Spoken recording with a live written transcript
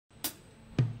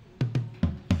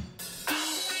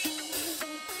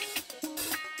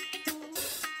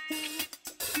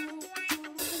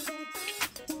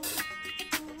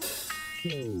So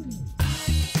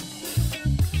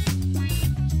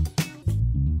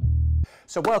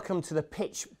welcome to the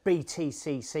Pitch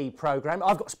BTCC programme.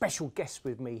 I've got special guests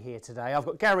with me here today. I've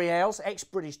got Gary Ayles,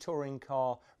 ex-British touring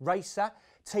car racer,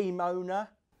 team owner,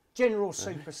 general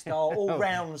superstar,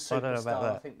 all-round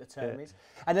superstar, I think the term is.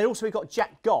 And then also we've got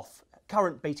Jack Goff,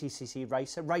 current BTCC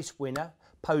racer, race winner,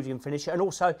 podium finisher, and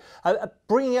also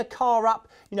bringing a car up,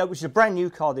 you know, which is a brand new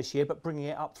car this year, but bringing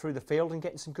it up through the field and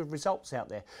getting some good results out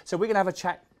there. So we're going to have a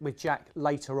chat with Jack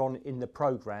later on in the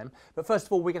programme. But first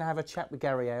of all, we're going to have a chat with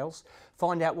Gary Ayles,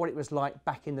 find out what it was like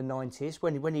back in the 90s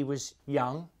when he was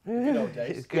young. Good old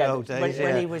days. Good old days,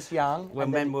 when he was young. When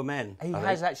men were men. He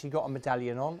has actually got a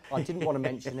medallion on. I didn't want to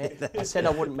mention it. I said I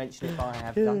wouldn't mention it, but I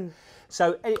have done.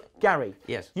 So, Gary,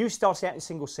 yes, you started out in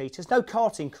single-seaters, no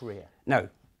karting career? No.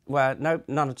 Well, no,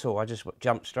 none at all. I just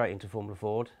jumped straight into Formula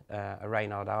Ford, a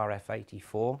Reynard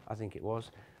RF84, I think it was,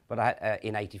 but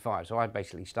in 85. So I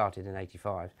basically started in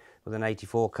 85 with an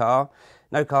 84 car.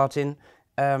 No karting.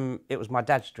 It was my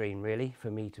dad's dream, really,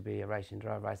 for me to be a racing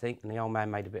driver, I think. And the old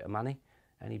man made a bit of money,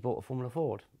 and he bought a Formula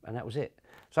Ford, and that was it.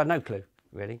 So I had no clue,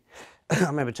 really. I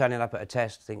remember turning up at a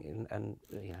test, thinking, and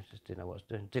you know, just didn't know what I was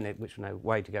doing. Didn't know which no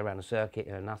way to go around the circuit,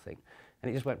 you know, nothing.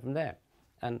 And it just went from there.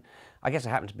 And I guess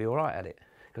I happened to be all right at it,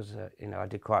 because you know, I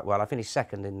did quite well. I finished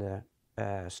second in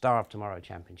the Star of Tomorrow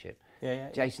Championship.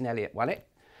 Jason Elliott won it.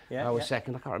 I was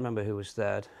second. I can't remember who was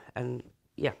third. And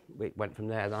yeah, it went from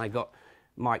there. Then I got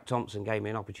Mike Thompson gave me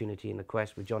an opportunity in the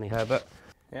Quest with Johnny Herbert.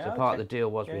 So part of the deal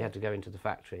was we had to go into the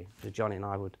factory. So Johnny and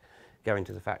I would go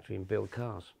into the factory and build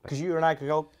cars. Because you're an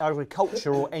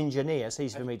agricultural engineer, it's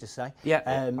easy for me to say.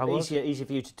 Yeah, easier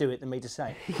for you to do it than me to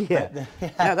say. Yeah.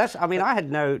 No, that's. I mean, I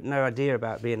had no idea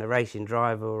about being a racing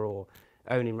driver or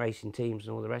owning racing teams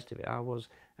and all the rest of it. I was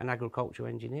an agricultural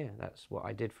engineer. That's what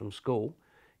I did from school.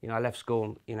 You know, I left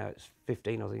school, you know, it's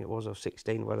 15, I think it was, or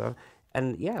 16, whatever.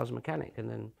 And yeah, I was a mechanic. And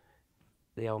then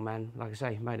the old man, like I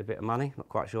say, made a bit of money. Not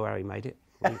quite sure how he made it.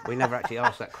 We never actually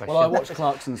asked that question. Well, I watched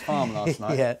Clarkson's Farm last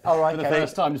night. Yeah. Oh, right, for the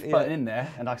first time, just putting in there,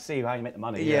 and I see how you make the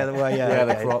money. Yeah, the way,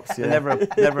 the crops. Yeah.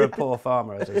 Never a poor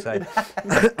farmer, as they say.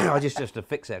 I just to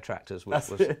fix their tractors.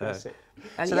 That's it.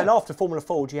 So then after Formula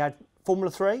Ford, you had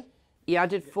Formula 3? Yeah, I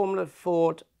did Formula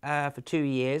Ford for 2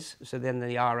 years. So then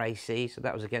the RAC. So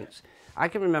that was against. I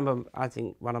can remember. I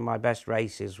think one of my best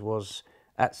races was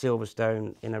at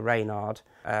Silverstone in a Reynard.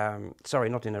 Sorry,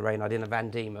 not in a Reynard, in a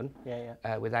Van Diemen.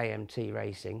 With AMT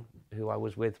Racing, who I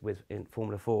was with in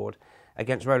Formula Ford,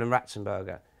 against Roland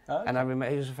Ratzenberger. Oh, okay. And I remember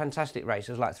it was a fantastic race.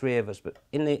 There was like 3 of us, but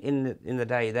in the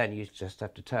day then you just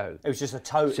have to tow. It was just a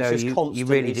tow. So you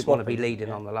really didn't want to be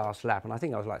leading on the last lap, and I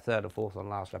think I was like 3rd or 4th on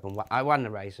the last lap, and I won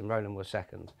the race, and Roland was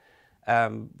 2nd.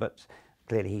 But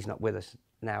clearly he's not with us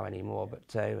now anymore. But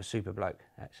he was a super bloke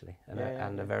actually,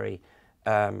 and a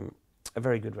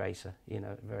very good racer. You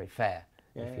know, very fair,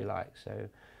 if you like.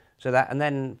 So that, and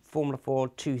then Formula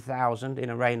Ford 2000 in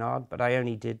a Reynard, but I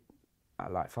only did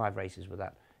like 5 races with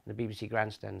that. In the BBC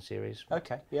Grandstand series.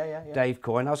 Okay, Dave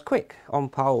Coyne. I was quick on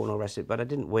pole and all the rest of it, but I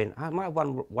didn't win. I might have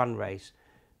won one race,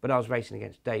 but I was racing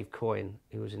against Dave Coyne,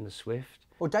 who was in the Swift.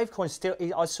 Well, Dave Coyne still.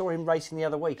 I saw him racing the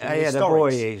other week. Yeah, the boy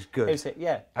is good. Is it?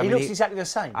 Yeah, he looks exactly the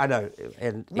same. I know.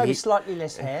 And maybe slightly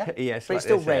less hair. Yeah, but he's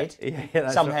still red.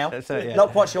 Somehow. Right, Not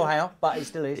quite sure how, but he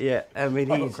still is. Yeah, I mean,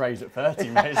 I got crazed at 30,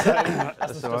 mate. So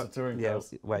that's just a touring car.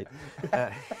 Wait, you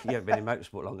haven't been in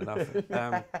motorsport long enough.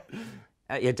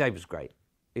 Yeah, Dave was great.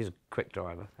 He's a quick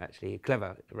driver, actually, a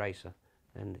clever racer,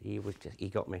 and he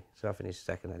got me. So I finished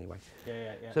 2nd anyway.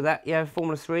 So that,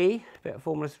 Formula 3, a bit of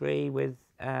Formula 3 with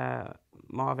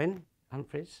Marvin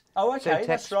Humphries. Oh, okay, so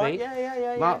that's right.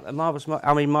 Yeah.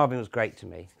 Marvin was great to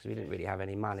me because we didn't really have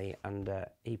any money, and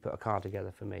he put a car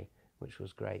together for me, which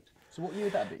was great. So what year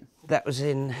would that be? That was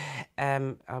in,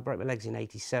 I broke my legs in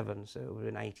 87, so it was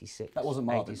in 86. That wasn't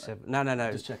Marvin, 87.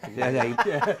 No. Just checking.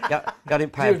 I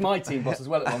didn't pay. He was my team boss as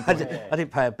well at one point. I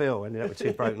didn't pay a bill, ended up with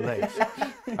 2 broken legs.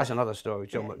 That's another story,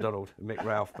 John McDonald and Mick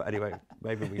Ralph, but anyway,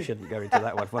 maybe we shouldn't go into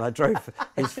that one. When I drove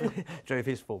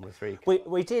his Formula 3.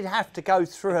 We did have to go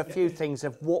through a few things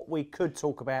of what we could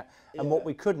talk about and what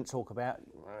we couldn't talk about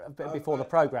before the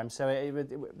programme, so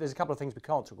there's a couple of things we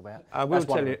can't talk about. I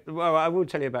will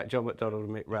tell you about John McDonald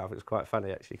and Mick Ralph. It's quite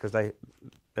funny actually, because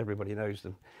everybody knows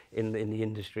them in the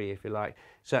industry, if you like.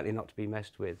 Certainly not to be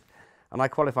messed with. And I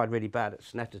qualified really bad at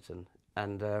Snetterton,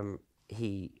 and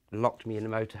he locked me in the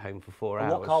motorhome for 4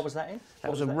 hours. What car was that in?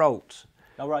 That was a Rolt.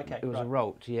 Oh, right, okay. It was a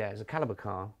Rolt, yeah. It was a Calibre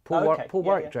car. Paul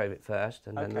Warwick drove it first,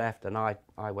 and then left, and I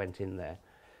went in there.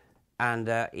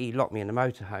 And he locked me in the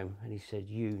motorhome, and he said,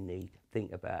 "You need to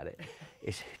think about it.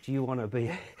 Do you want to be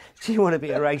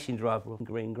a racing driver or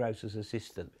greengrocer's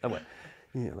assistant?" I went,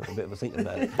 like a bit of a thinking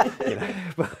about it.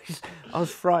 But I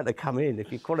was frightened to come in.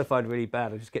 If you qualified really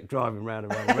bad, I'd just get driving round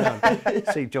and round and round.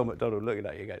 See John McDonald looking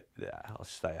at you, go, yeah, I'll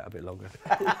stay out a bit longer.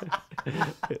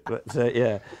 But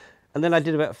yeah. And then I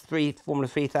did about Formula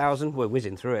 3000. We're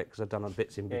whizzing through it because I've done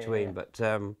bits in between, but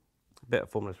a bit of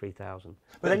Formula 3000.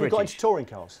 But then you got into touring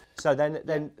cars. So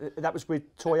then that was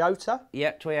with Toyota?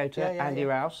 Yeah, Toyota, Andy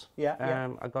Rouse. Yeah.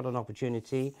 I got an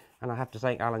opportunity, and I have to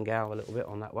thank Alan Gow a little bit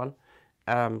on that one,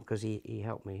 because he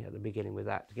helped me at the beginning with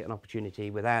that, to get an opportunity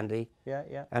with Andy.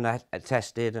 Yeah. And I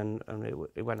tested, and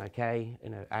it went okay.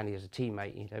 Andy as a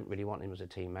teammate, you don't really want him as a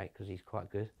teammate because he's quite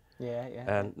good. Yeah.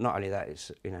 And not only that,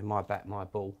 it's my bat, my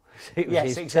ball.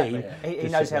 Yes, exactly. He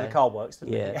knows how the car works,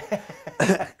 doesn't he?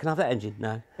 Can I have that engine?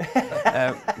 No. You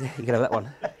can have that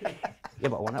one. Yeah,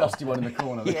 but I want that dusty one in the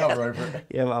corner, the cover over it.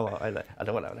 Yeah, well, I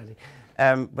don't want that one,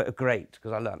 Andy. But great,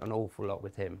 because I learnt an awful lot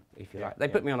with him, if you like. They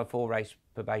put me on a 4-race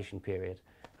probation period,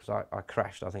 because I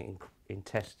crashed, I think, in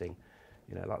testing,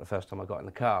 like the first time I got in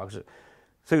the car.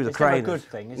 Through the crane. It's not a good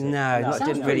thing, is it? No, it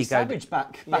didn't really go. Savage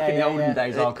back in the olden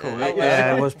days, I'll call it.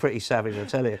 Yeah, it was pretty savage, I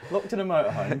tell you. Locked in a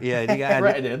motorhome. Yeah, you get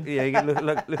threaded in. Yeah, you get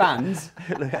look. Bands.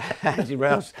 Look at Andy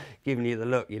Rouse giving you the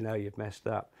look. You've messed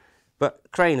up.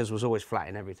 But Craner's was always flat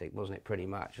in everything, wasn't it? Pretty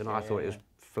much. And I thought it was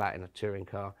flat in a touring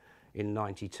car in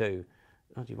 '92.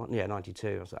 91? Yeah, '92.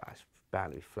 I was like, it's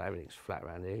bound to be flat. Everything's flat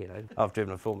around here. I've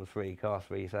driven a Formula 3 car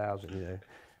 3000.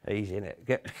 Easy,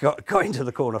 innit? Got into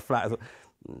the corner flat. I thought,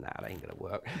 nah, that ain't going to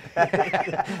work.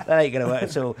 That ain't going to work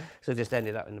at all. So just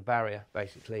ended up in the barrier,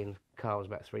 basically, and the car was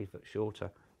about 3 foot shorter.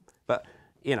 But,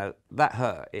 that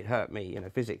hurt. It hurt me,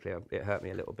 physically, it hurt me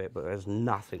a little bit, but there's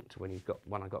nothing to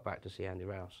when I got back to see Andy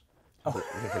Rouse.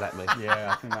 Looking at me.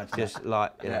 Yeah, I can imagine. Just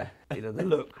like, the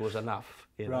look was enough.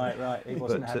 Right. He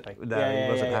wasn't happy. No, he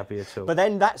wasn't happy at all. But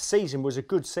then that season was a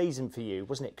good season for you,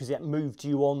 wasn't it? Because it moved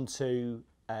you on to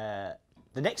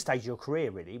the next stage of your career,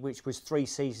 really, which was 3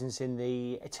 seasons in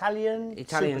the Italian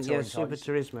Super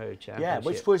Turismo Championship. Yeah,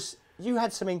 which was, you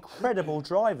had some incredible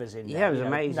drivers in there. Yeah, it was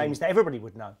amazing. Names that everybody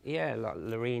would know. Yeah, like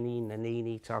Lorini,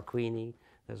 Nannini, Tarquini,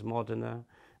 there's Modena,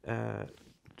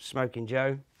 Smoking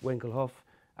Joe, Winkelhoff.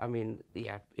 I mean,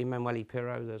 Emanuele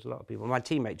Pirro, there's a lot of people. My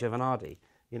teammate, Giovanardi,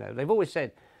 they've always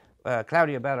said,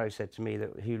 Claudio Barro said to me,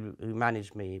 that who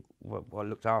managed me,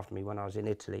 looked after me when I was in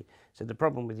Italy, said, the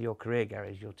problem with your career,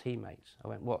 Gary, is your teammates. I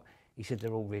went, what? He said,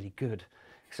 they're all really good.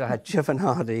 So I had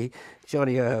Giovanardi,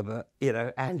 Johnny Herbert,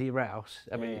 Andy Rouse.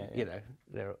 I mean,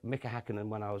 Mika Hakkinen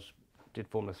when I did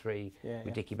Formula 3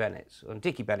 with Dickie Bennett. And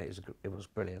Dickie Bennett, it was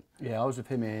brilliant. Yeah, I was with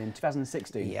him in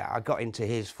 2016. Yeah, I got into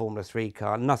his Formula 3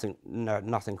 car. Nothing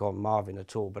on Marvin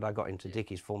at all, but I got into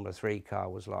Dickie's Formula 3 car,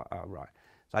 was like, oh, right.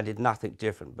 So I did nothing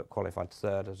different but qualified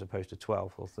 3rd as opposed to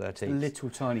 12th or 13th. Little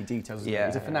tiny details. Yeah.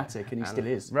 He's a fanatic and he still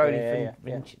is. Rodi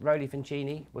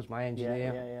Fincini was my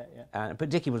engineer. But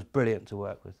Dickie was brilliant to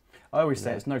work with. I always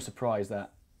say it's no surprise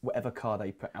that whatever car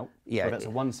they put out, whether it's a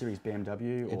 1 Series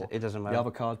BMW or it doesn't matter. The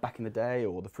other cars back in the day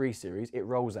or the 3 Series, it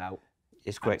rolls out.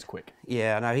 It's quick.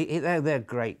 Yeah, no, they're a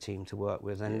great team to work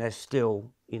with, and they're still,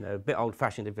 a bit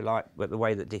old-fashioned if you like, but the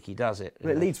way that Dickie does it.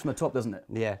 But it leads from the top, doesn't it?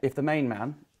 Yeah. If the main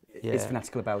man is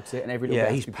fanatical about it, and every little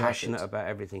bit he's passionate about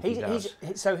everything he does.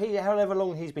 However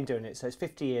long he's been doing it, so it's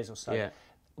 50 years or so. Yeah.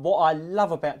 What I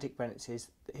love about Dick Bennett is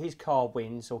his car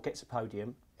wins or gets a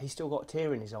podium, he's still got a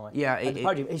tear in his eye. Yeah, at the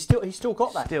podium. He's still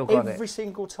got that every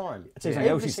single time. Something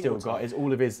else he's still got is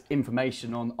all of his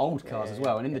information on old cars as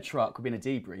well. And in the truck will be in a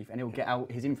debrief, and he'll get out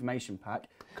his information pack,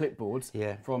 clipboards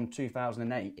from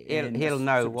 2008. He'll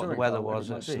know what the weather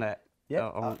was at Snet.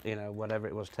 Whatever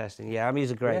it was testing. Yeah, I mean,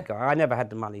 he's a great guy. I never had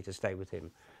the money to stay with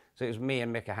him. So it was me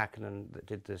and Mika Hakkinen that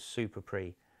did the Super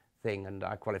Prix thing, and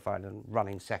I qualified and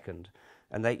running 2nd.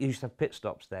 And they used to have pit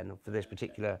stops then. For this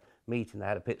particular meeting, they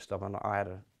had a pit stop, and I had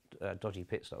a dodgy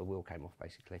pit stop. A wheel came off,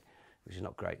 basically, which is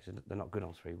not great. So they're not good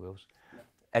on 3 wheels.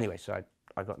 Anyway, so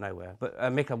I got nowhere.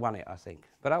 But Mika won it, I think.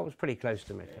 But I was pretty close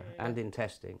to Mika, and in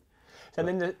testing. So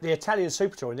then the Italian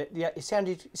Super Touring, it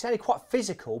sounded quite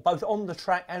physical, both on the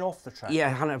track and off the track.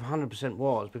 Yeah, 100%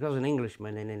 was. Because an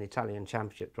Englishman in an Italian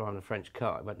championship driving a French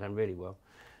car, it went down really well.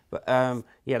 But they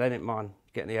didn't mind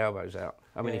getting the elbows out.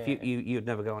 I mean, you'd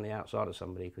never go on the outside of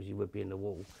somebody because you would be in the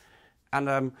wall.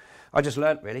 And I just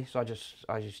learnt really, so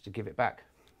I used to give it back.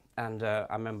 And I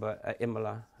remember at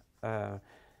Imola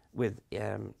with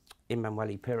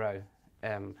Emanuele Pirro,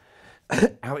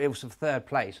 it was the 3rd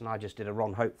place, and I just did a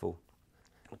Ron Hopeful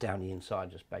down the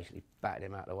inside, just basically batted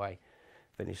him out of the way.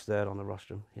 Finished 3rd on the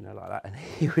rostrum, like that. And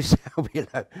he was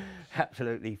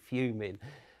absolutely fuming.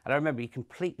 And I remember he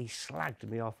completely slagged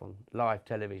me off on live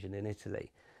television in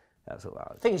Italy. That's all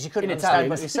right. The thing is, you couldn't understand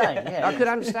what you're saying. Yeah. I could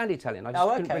understand Italian. I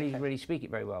just couldn't really speak it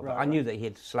very well. Right, but I knew that he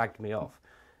had slagged me off,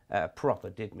 proper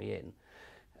did me in.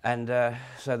 And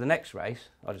so the next race,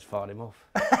 I just fired him off.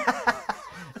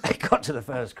 I got to the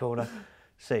first corner.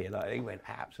 See, like, he went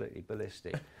absolutely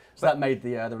ballistic. So that made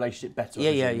the relationship better.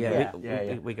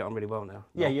 Yeah. We got on really well now.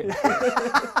 Yeah.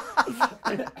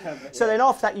 So then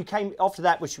after that, you came after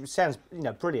that, which sounds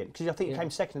brilliant, because I think you came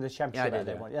second in the championship. Yeah, I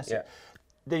did. That's it.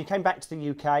 Then you came back to the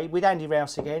UK with Andy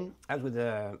Rouse again. That was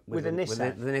with the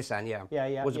Nissan. The Nissan, yeah.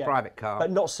 Yeah. It was a private car,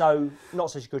 but not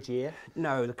such a good year.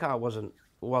 No, the car wasn't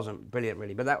brilliant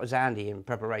really. But that was Andy in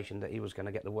preparation that he was going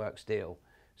to get the works deal.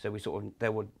 So we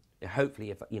there would. Hopefully,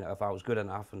 if I was good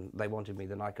enough and they wanted me,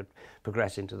 then I could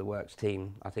progress into the works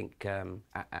team. I think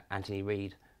Anthony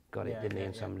Reid got it, didn't he,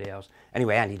 and somebody else.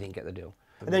 Anyway, Andy didn't get the deal.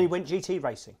 And then he went GT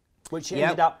racing, which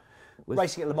ended up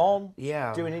racing at Le Mans,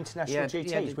 doing international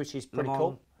GTs, which is pretty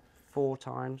cool. 4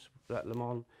 times at Le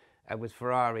Mans. With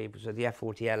Ferrari, it was the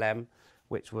F40 LM,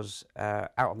 which was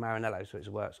out of Maranello, so it's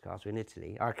a works car, so in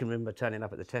Italy. I can remember turning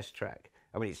up at the test track.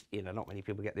 I mean, it's, not many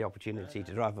people get the opportunity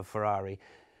to drive a Ferrari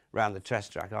round the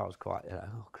test track. I was quite,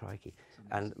 oh crikey.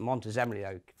 And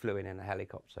Montezemolo flew in a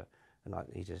helicopter, and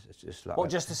he just like. What,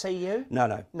 just to see you?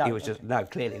 No. He was just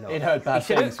clearly not. He'd heard bad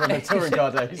things from the touring car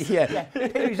days. Yeah.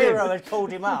 Piro had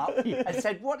called him up and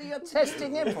said, "What are you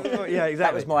testing him for?" Yeah, exactly.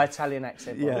 That was my Italian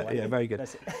accent. By the way. Yeah, very good.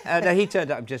 And he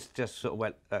turned up and just sort of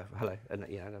went, hello, and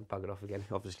then buggered off again.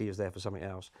 Obviously, he was there for something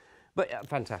else. But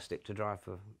fantastic to drive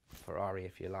for Ferrari,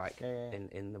 if you like,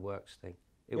 in the works thing.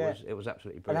 It was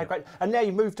absolutely brilliant. Great. And now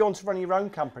you moved on to running your own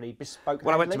company, Bespoke.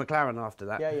 Well, I went to McLaren after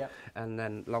that. Yeah. And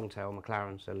then Longtail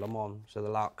McLaren, so Le Mans, so the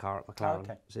Lark car at McLaren.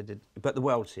 Oh, okay. So but the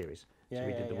World Series. So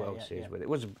we did the World Series with it. It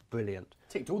was brilliant.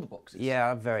 Ticked all the boxes. Yeah,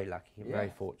 I'm very lucky, very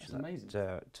fortunate. That's amazing.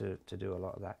 To do a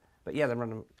lot of that. But yeah,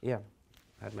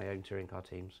 I had my own touring car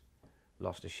teams.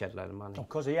 Lost a shed load of money. Of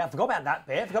course, I forgot about that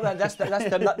bit. That's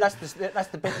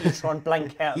the bit you try and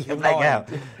blank out. You blank out.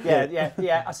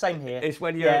 Yeah. Same here. It's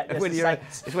when you're.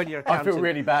 I feel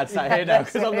really bad sat here now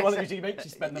because I'm the one that usually makes you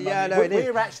spend the money. Yeah, no,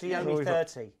 we're actually only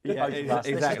 30. Yeah,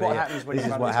 exactly. This is what happens when you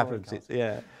run the touring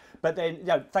cars. But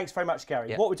then, thanks very much,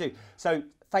 Gary. What we do? So,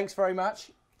 thanks very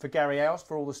much for Gary Ayles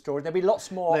for all the stories. There'll be lots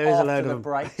more after the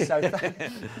break.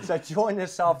 So join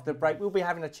us after the break. We'll be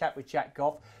having a chat with Jack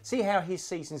Goff, see how his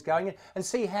season's going, and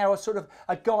see how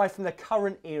a guy from the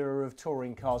current era of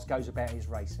touring cars goes about his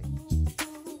racing.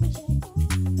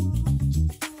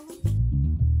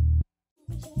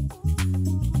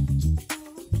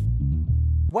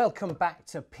 Welcome back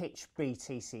to Pitch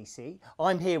BTCC.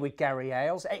 I'm here with Gary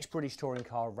Ayles, ex-British touring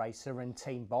car racer and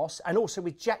team boss, and also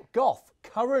with Jack Goff,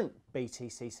 current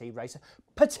BTCC racer,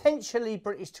 potentially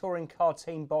British touring car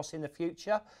team boss in the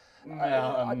future.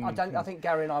 I think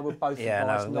Gary and I were both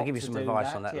advised not I'll give you to some do advice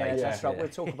that. on that later. later. That's right. We'll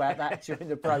talk about that during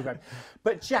the programme.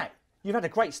 But Jack, you've had a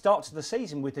great start to the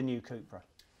season with the new Cupra.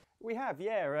 We have,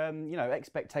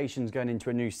 expectations going into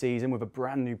a new season with a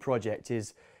brand new project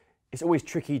it's always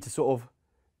tricky to sort of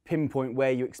pinpoint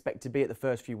where you expect to be at the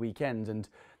first few weekends, and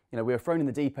we were thrown in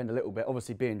the deep end a little bit.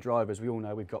 Obviously, being drivers, we all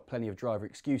know we've got plenty of driver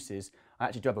excuses. I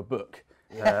actually drive a book.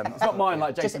 It's not mine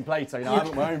like Jason Plato, I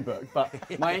haven't my own book,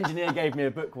 but my engineer gave me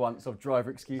a book once of driver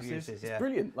excuses. It's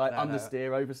brilliant, understeer,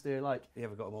 oversteer, You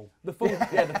ever got them all? The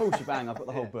full shebang. I've got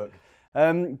the whole book.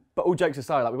 But all jokes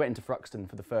aside, we went into Thruxton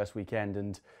for the first weekend,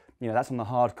 and that's on the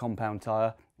hard compound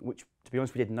tyre, which to be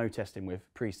honest we did no testing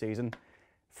with pre-season.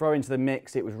 Throw into the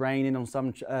mix, it was raining on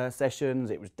some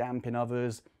sessions, it was damp in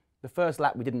others. The first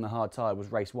lap we did on the hard tyre was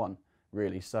race 1,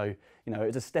 really. So, it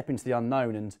was a step into the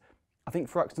unknown, and I think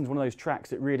Thruxton's one of those tracks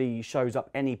that really shows up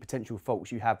any potential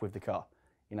faults you have with the car.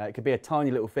 It could be a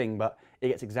tiny little thing, but it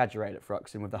gets exaggerated at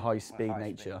Thruxton with the high-speed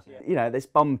nature. It's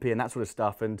bumpy and that sort of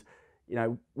stuff, and,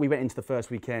 we went into the first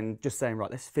weekend just saying,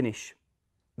 right, let's finish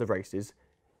the races,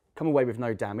 come away with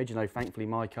no damage. Thankfully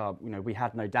my car, we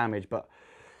had no damage, but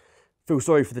feel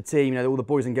sorry for the team, all the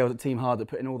boys and girls at Team Hard that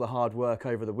put in all the hard work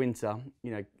over the winter.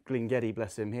 Glyn Geddy,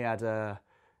 bless him, he had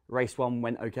race 1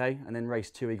 went okay, and then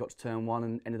race 2 he got to turn 1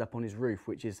 and ended up on his roof,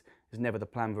 which is never the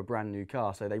plan of a brand new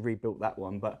car. So they rebuilt that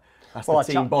one, but that's the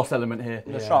team boss element here.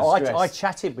 That's right. I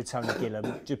chatted with Tony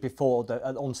Gillam just before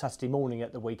on Saturday morning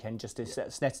at the weekend, just at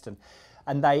Snetterton,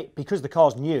 and because the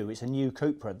car's new, it's a new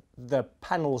Cupra, the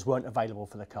panels weren't available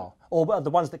for the car, or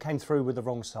the ones that came through with the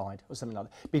wrong side or something like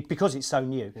that, because it's so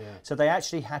new. So they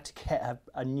actually had to get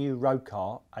a new road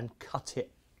car and cut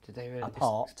it Did they really?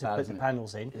 apart It's to bad, put isn't the it?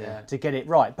 panels in Yeah. to get it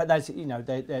right. But that's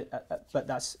but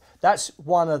that's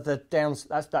one of the downs.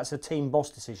 That's a team boss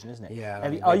decision, isn't it? Yeah,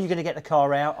 Are you going to get the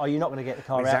car out? Are you not going to get the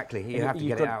car out? Exactly. You have to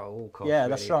You've get it got- out at all costs. Yeah, really,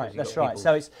 that's right. 'cause you've That's got right.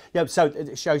 people- So so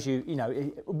it shows you,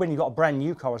 when you've got a brand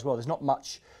new car as well, there's not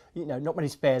much, not many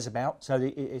spares about, so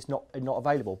it's not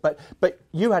available. But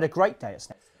you had a great day at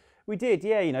Snap. We did,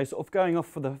 yeah, sort of going off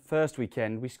for the first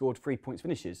weekend, we scored 3 points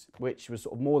finishes, which was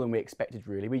sort of more than we expected,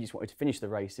 really. We just wanted to finish the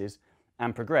races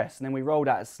and progress. And then we rolled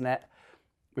out at Snet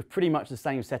with pretty much the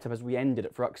same setup as we ended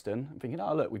at Thruxton. I'm thinking,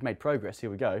 oh, look, we've made progress, here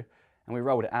we go. And we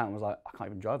rolled it out and was like, I can't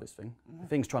even drive this thing. The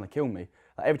thing's trying to kill me.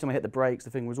 Like, every time I hit the brakes, the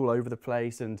thing was all over the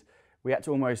place, and we had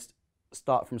to almost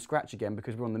start from scratch again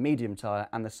because we're on the medium tyre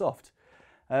and the soft.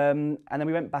 And then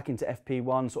we went back into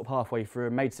FP1 sort of halfway through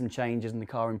and made some changes, and the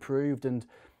car improved. And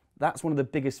that's one of the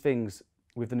biggest things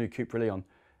with the new Cupra Leon.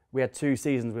 We had 2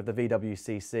 seasons with the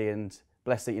VWCC, and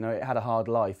bless it, it had a hard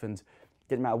life, and it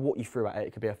didn't matter what you threw at it.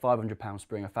 It could be a £500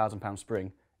 spring, a £1,000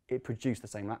 spring. It produced the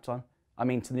same lap time. I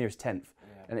mean, to the nearest tenth.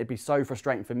 Yeah. And it'd be so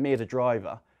frustrating for me as a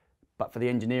driver, but for the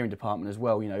engineering department as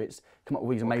well. It's come up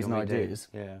with these amazing ideas.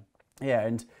 Yeah. Yeah,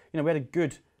 and we had a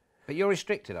good. But you're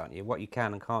restricted, aren't you? What you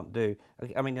can and can't do.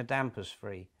 I mean, the damper's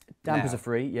free. Dampers now. are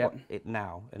free, yeah.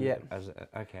 Now? Yeah.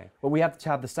 Okay. Well, we have to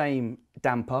have the same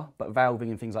damper, but valving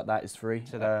and things like that is free.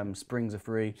 So springs are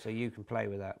free. So you can play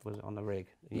with that on the rig.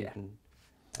 You Yeah. Can,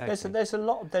 There's a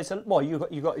lot. Well,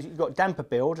 you've got damper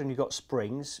build and you've got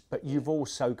springs, but you've all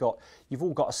got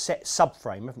a set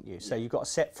subframe, haven't you? So you've got a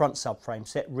set front subframe,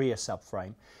 set rear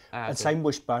subframe, and same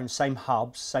wishbone, same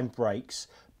hubs, same brakes,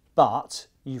 but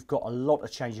you've got a lot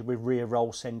of changes with rear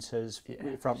roll centres,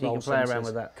 front So you roll can play centres. around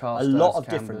with that. A lot of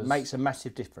casters, different cambers. makes a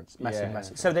massive difference. Massive. Yeah.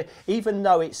 So even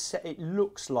though it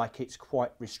looks like it's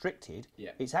quite restricted,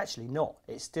 Yeah. it's actually not.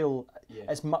 It's still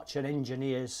as much an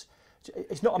engineer's.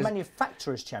 It's not a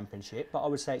manufacturer's championship, but I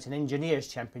would say it's an engineer's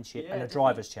championship and a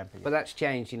driver's championship. But that's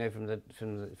changed,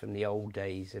 from the old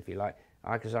days, if you like.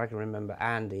 Because I can remember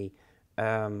Andy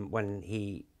when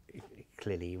he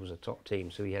was a top team,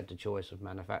 so he had the choice of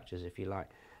manufacturers, if you like.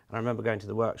 And I remember going to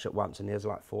the workshop once, and there's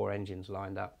like 4 engines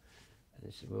lined up,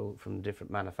 and he said, well, from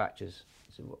different manufacturers.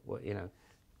 I said,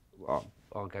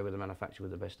 I'll go with the manufacturer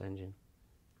with the best engine.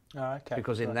 Oh, okay.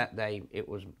 Because in that day, it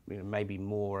was maybe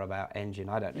more about engine.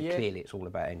 I don't know, clearly it's all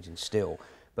about engine still,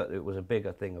 but it was a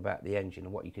bigger thing about the engine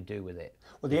and what you could do with it.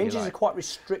 Well, the engines are quite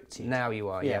restricted. Now you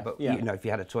are, but if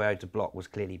you had a Toyota block, was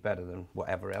clearly better than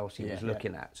whatever else he was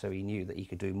looking at. So he knew that he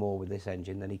could do more with this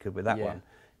engine than he could with that one.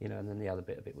 And then the other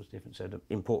bit of it was different. So the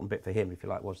important bit for him, if you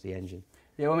like, was the engine.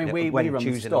 Yeah, well, I mean, we when run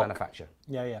choosing the a stock. manufacturer.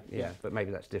 Yeah. But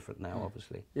maybe that's different now,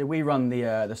 obviously. Yeah, we run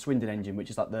the Swindon engine, which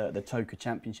is like the Toka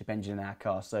Championship engine in our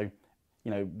car. So,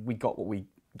 we got what we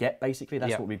get, basically.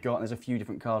 That's what we've got. And there's a few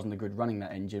different cars on the grid running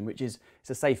that engine, which is it's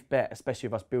a safe bet, especially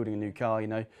with us building a new car.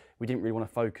 We didn't really want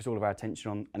to focus all of our attention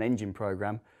on an engine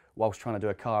program whilst trying to do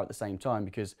a car at the same time,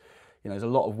 because there's a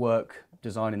lot of work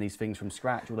designing these things from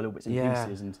scratch, all the little bits and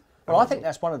pieces. And well, I think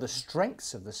that's one of the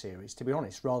strengths of the series, to be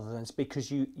honest, rather than it's because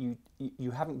you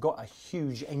haven't got a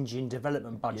huge engine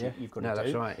development budget you've got to do.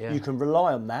 That's right, yeah. You can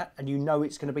rely on that, and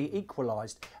it's going to be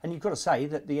equalised. And you've got to say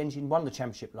that the engine won the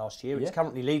championship last year. It's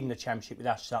currently leading the championship with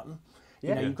Ash Sutton.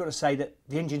 You've got to say that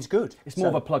the engine's good. it's more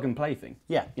of a plug and play thing.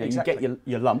 Yeah, exactly. You get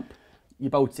your lump, you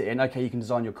bolt it in. Okay, you can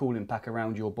design your cooling pack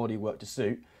around your bodywork to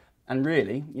suit. And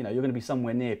really, you're going to be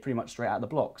somewhere near pretty much straight out of the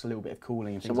blocks, a little bit of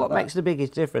cooling and things like that. So what makes the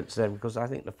biggest difference then? Because I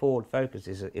think the Ford Focus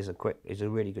is a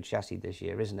really good chassis this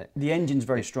year, isn't it? The engine's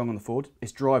very strong on the Ford.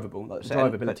 It's drivable. Like, the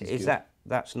drivability is good.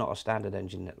 That's not a standard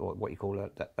engine, or what you call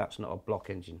that's not a block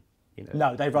engine.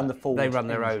 No, they run the Ford. They run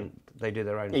their engine. own. They do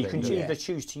their own. You thing, can either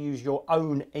choose to use your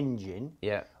own engine.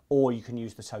 Yeah. Or you can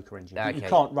use the Toka engine. Okay. You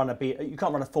can't run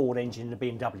a Ford engine in a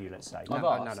BMW, let's say. I've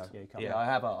asked. No. Yeah, you can't. Yeah, I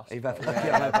have asked. You've had-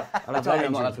 I told you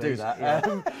I'm not allowed to do please.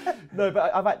 that. No,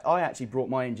 but I actually brought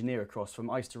my engineer across from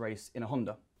Ice to Race in a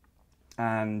Honda.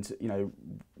 And,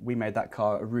 we made that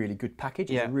car a really good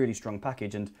package. It was a really strong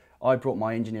package. And I brought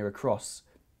my engineer across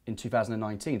in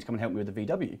 2019 to come and help me with the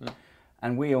VW.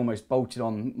 And we almost bolted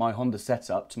on my Honda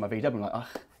setup to my VW. I'm like,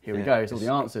 here we go, it's all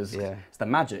the answers. Yeah. It's the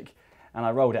magic. And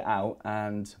I rolled it out,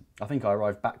 and I think I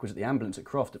arrived backwards at the ambulance at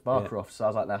Barcroft. So I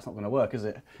was like, that's not going to work, is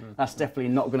it? That's definitely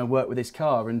not going to work with this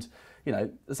car. And, the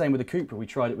same with the Cupra, we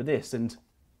tried it with this, and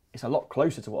it's a lot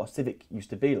closer to what a Civic used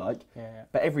to be like. Yeah.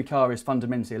 But every car is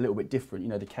fundamentally a little bit different,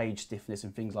 the cage stiffness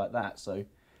and things like that. So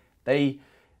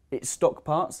it's stock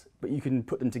parts, but you can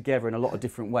put them together in a lot of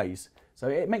different ways. So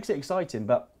it makes it exciting,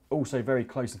 but also very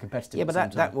close and competitive. Yeah, at but the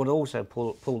same that time. would also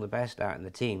pull the best out in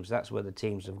the teams. That's where the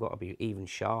teams have got to be even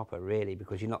sharper, really,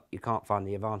 because you can't find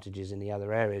the advantages in the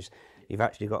other areas. You've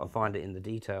actually got to find it in the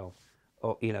detail,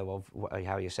 or of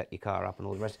how you set your car up and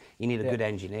all the rest. You need a good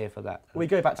engineer for that. We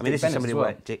go back to this Dick is somebody Bennett as well.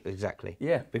 like Dick, exactly.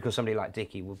 Yeah. Because somebody like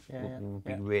Dickie would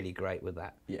be really great with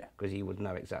that. Yeah. Because he would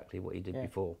know exactly what he did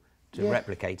before to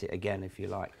replicate it again, if you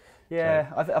like. Yeah,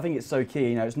 so, I think it's so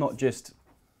key. It's not just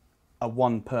a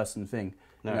one-person thing.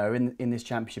 No. In this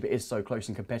championship, it is so close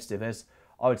and competitive. There's,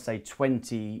 I would say,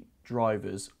 20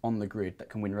 drivers on the grid that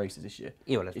can win races this year.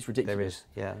 Yeah, well, it's ridiculous. There is.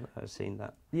 Yeah, I've seen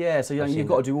that. Yeah, so you've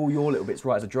got to do all your little bits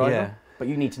right as a driver, Yeah. but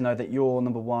you need to know that your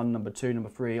number 1, number 2, number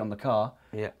 3 on the car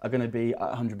are going to be at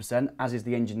 100%, as is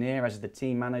the engineer, as is the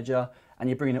team manager, and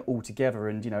you're bringing it all together,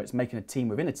 and it's making a team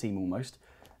within a team almost,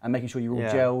 and making sure you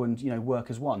all gel and work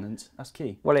as one, and that's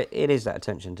key. Well, it is that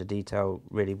attention to detail,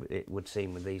 really, it would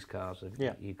seem, with these cars.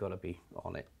 You've got to be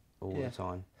on it all the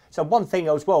time. So one thing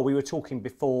as well, we were talking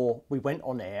before we went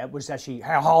on air, was actually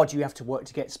how hard you have to work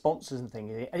to get sponsors and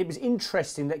things. And it was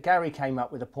interesting that Gary came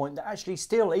up with a point that actually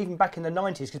still, even back in the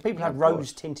 90s, because people had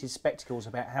rose-tinted spectacles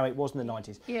about how it was in the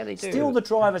 90s. Yeah, they do. Still the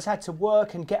drivers had to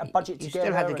work and get a budget together.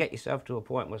 You still had to get yourself to a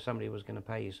point where somebody was going to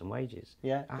pay you some wages.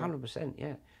 Yeah. 100%,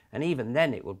 yeah. And even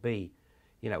then it would be,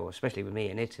 especially with me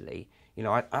in Italy,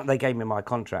 they gave me my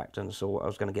contract and saw what I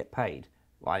was going to get paid.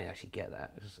 Well, I didn't actually get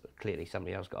that. Clearly,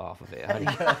 somebody else got half of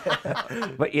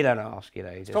it. But you don't ask,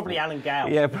 It's probably Alan Gale.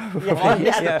 Yeah, probably. I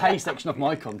missed the pay section of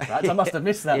my contract. I must have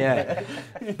missed that.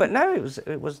 Yeah. But no,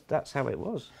 it was. That's how it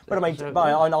was. But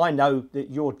I know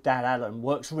that your dad Alan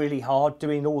works really hard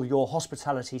doing all your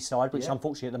hospitality side, which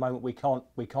unfortunately at the moment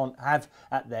we can't have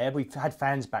at there. We've had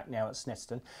fans back now at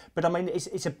Snetterton, but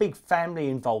it's a big family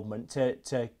involvement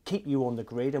to keep you on the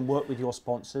grid and work with your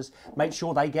sponsors, make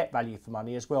sure they get value for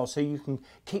money as well, so you can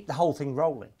keep the whole thing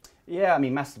rolling. Yeah,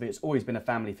 massively. It's always been a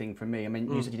family thing for me.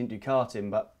 You said you didn't do karting,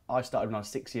 but I started when I was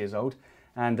 6 years old,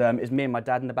 and it was me and my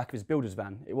dad in the back of his builder's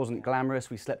van. It wasn't glamorous.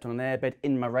 We slept on an airbed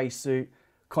in my race suit,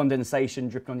 condensation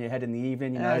dripping on your head in the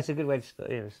evening. It's a good way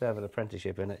to serve an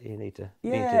apprenticeship, isn't it? You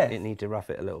need to rough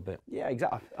it a little bit. Yeah,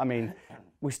 exactly.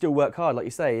 We still work hard, like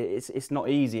you say. It's not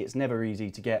easy. It's never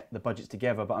easy to get the budgets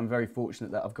together, but I'm very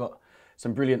fortunate that I've got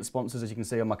some brilliant sponsors, as you can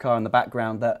see on my car in the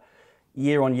background, that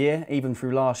year on year, even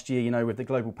through last year, with the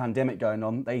global pandemic going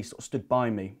on, they sort of stood by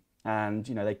me, and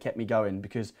they kept me going,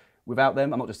 because without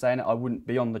them, I'm not just saying it, I wouldn't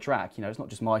be on the track. It's not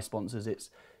just my sponsors, it's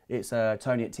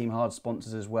Tony at Team Hard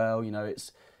sponsors as well.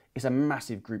 It's a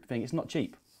massive group thing. It's not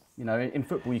cheap. In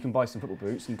football you can buy some football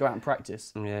boots and go out and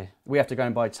practice. Yeah. We have to go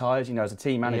and buy tyres. As a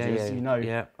team manager,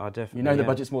 I definitely. The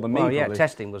budget's more than me. Well, probably.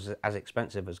 Testing was as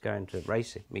expensive as going to a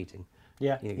racing meeting.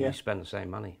 Yeah, you spend the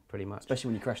same money, pretty much. Especially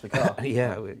when you crash the car.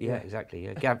 yeah, exactly.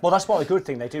 Yeah. Well, that's what a good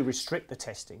thing. They do restrict the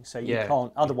testing, so you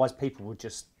can't. Otherwise, people would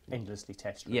just endlessly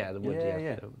test. Really. Yeah, they would.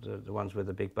 Yeah. The ones with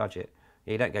the big budget.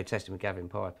 You don't go testing with Gavin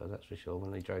Piper, that's for sure, when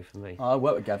they drove for me. I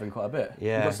worked with Gavin quite a bit.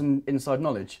 Yeah. You've got some inside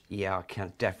knowledge. Yeah, I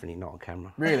can definitely not on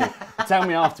camera. Really? Tell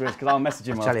me afterwards, because I'll message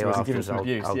him afterwards and give him some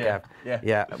abuse. Gav.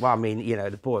 Yeah. Well,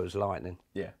 the boy was lightning.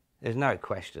 Yeah. There's no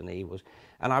question he was.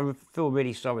 And I feel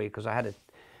really sorry, because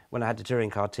when I had the touring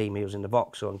car team, he was in the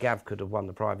Vauxhall, and Gav could have won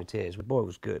the privateers. The boy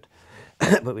was good,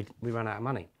 but we ran out of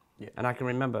money. Yeah. And I can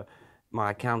remember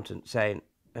my accountant saying,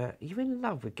 "Are you in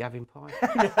love with Gavin Piper?"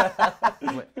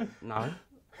 I went, "No."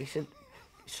 He said,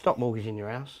 "Stop mortgaging your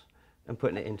house and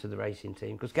putting it into the racing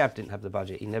team," because Gav didn't have the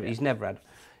budget. He's never had.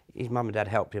 His mum and dad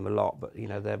helped him a lot, but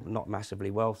they're not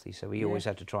massively wealthy, so he always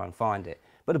had to try and find it.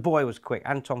 But the boy was quick,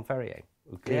 and Tom Ferrier,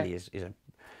 who clearly is a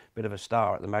bit of a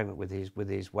star at the moment with his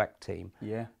WEC team.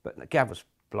 Yeah. But Gav was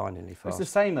blindingly fast. It's the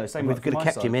same though. We could have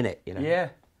kept him in it, Yeah.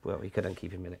 Well, we couldn't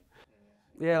keep him in it.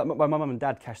 Yeah, my mum and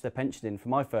dad cashed their pension in for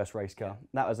my first race car.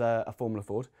 That was a Formula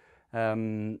Ford.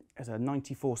 It was a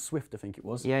 '94 Swift, I think it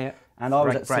was. Yeah. And I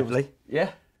was at Bradley. I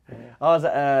was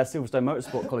at Silverstone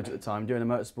Motorsport College at the time doing a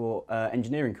motorsport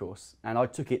engineering course, and I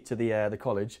took it to the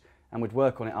college and would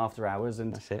work on it after hours,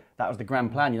 and that was the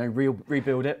grand plan,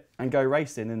 rebuild it and go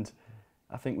racing. And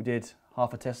I think we did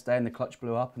half a test day and the clutch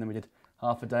blew up, and then we did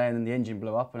half a day and then the engine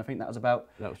blew up, and I think that was about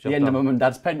the end of mum and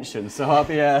dad's pension. So I'll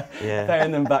be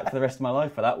paying them back for the rest of my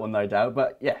life for that one, no doubt.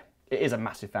 But yeah, it is a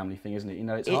massive family thing, isn't it?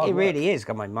 It's hard it work. really is.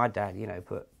 I mean, my dad,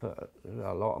 put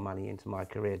a lot of money into my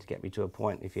career to get me to a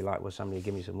point, if you like, where somebody would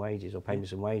give me some wages or pay me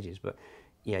some wages. But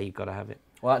yeah, you've got to have it.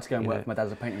 Well, I had to go and work with my dad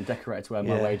as a painter and decorator to earn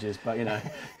my wages, but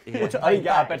I didn't get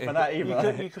out of bed for that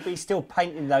either. You could be still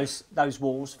painting those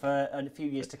walls for a few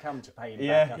years to come to pay him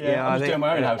back. Yeah, I'm just doing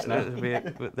my own house now.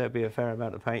 There'd be a fair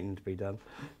amount of painting to be done,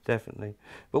 definitely.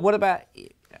 But what about?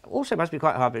 Also, it must be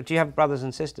quite hard. But do you have brothers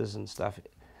and sisters and stuff?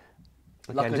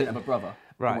 Luckily, I didn't have a brother.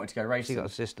 Right. Who wanted to go racing. So you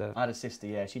got a sister. I had a sister.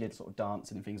 Yeah, she did sort of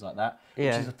dancing and things like that,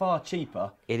 Yeah. which is far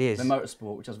cheaper. It is. Than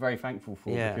motorsport, which I was very thankful for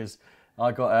Yeah. because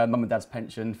I got mum and dad's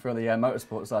pension for the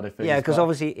motorsport side of things. Yeah, because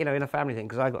obviously, you know, in a family thing,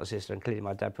 because I got a sister, and clearly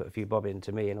my dad put a few bob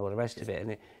into me and all the rest of it,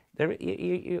 and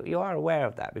you are aware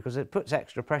of that because it puts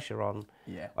extra pressure on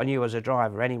you as a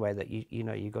driver anyway. That you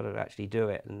know you've got to actually do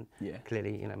it, and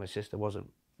clearly, you know, my sister wasn't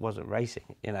racing.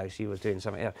 You know, she was doing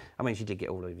something else. I mean, she did get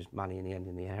all of his money in the end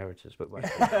in the inheritance, but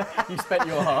you spent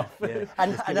your half. Yeah.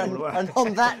 And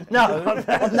on that note,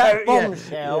 on that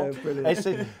bombshell,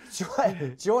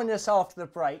 join us after the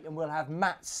break, and we'll have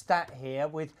Matt Stat here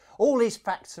with all his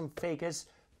facts and figures,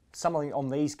 something on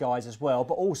these guys as well,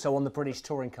 but also on the British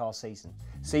touring car season.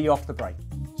 See you after the break.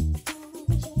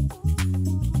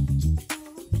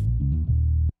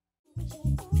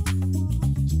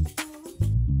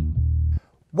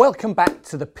 Welcome back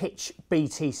to the Pitch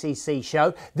BTCC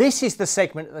show. This is the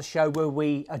segment of the show where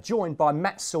we are joined by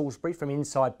Matt Salisbury from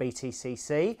Inside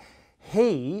BTCC.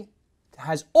 He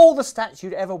has all the stats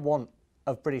you'd ever want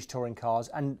of British touring cars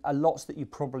and lots that you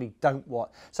probably don't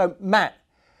want. So, Matt,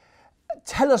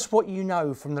 tell us what you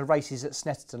know from the races at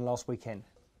Snetterton last weekend.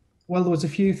 Well, there was a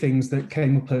few things that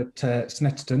came up at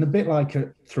Snetterton, a bit like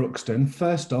at Thruxton.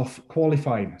 First off,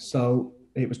 qualifying. So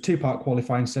it was two-part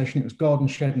qualifying session. It was Gordon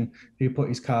Shedden who put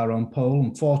his car on pole.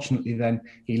 Unfortunately, then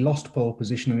he lost pole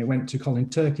position and it went to Colin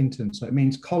Turkington. So it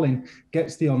means Colin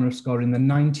gets the honour of scoring the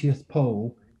 90th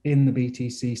pole in the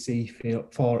BTCC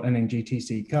field for an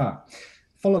NGTC car.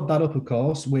 Followed that up, of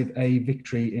course, with a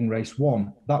victory in race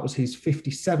one. That was his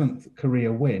 57th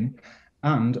career win,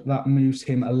 and that moves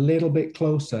him a little bit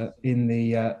closer in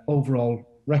the overall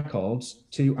records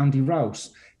to Andy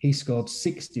Rouse. He scored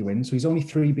 60 wins, so he's only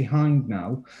 3 behind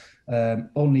now.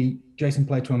 Only Jason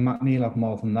Plato and Matt Neal have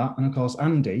more than that. And of course,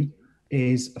 Andy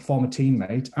is a former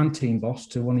teammate and team boss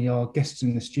to one of your guests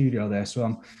in the studio there. So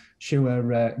I'm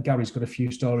sure Gary's got a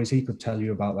few stories he could tell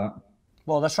you about that.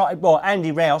 Well, that's right. Well,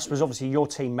 Andy Rouse was obviously your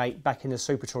teammate back in the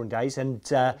Super Touring days, and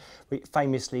we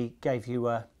famously gave you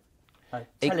a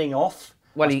telling off.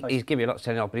 Well, he's given me a lot to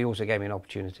telling off, but he also gave me an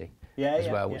opportunity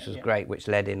which was great, which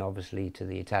led in obviously to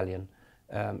the Italian.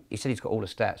 He said he's got all the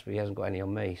stats, but he hasn't got any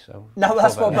on me. So no,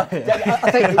 that's what I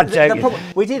think. The problem,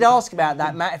 we did ask about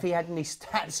that, Matt, if he had any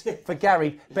stats for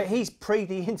Gary, but he's pre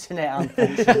the internet,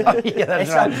 unfortunately. Yeah,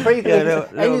 that's right.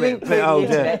 Anything pre the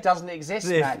internet doesn't exist,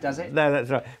 Matt, does it? No, that's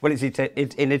right. Well, it's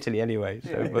in Italy anyway.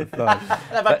 So,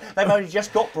 but they've only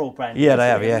just got broadband. Yeah, they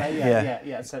have.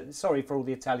 Yeah. So sorry for all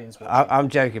the Italians. I'm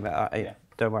joking about it.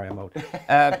 Don't worry, I'm old.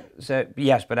 So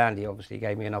yes, but Andy obviously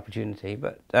gave me an opportunity,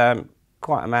 but.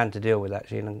 Quite a man to deal with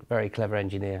actually, and a very clever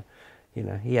engineer. You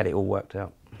know, he had it all worked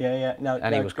out.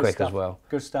 And he was quick as well.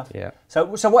 Good stuff. Yeah. So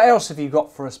what else have you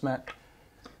got for us, Matt?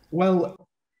 Well,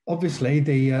 obviously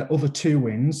the other 2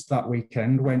 wins that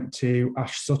weekend went to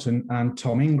Ash Sutton and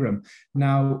Tom Ingram.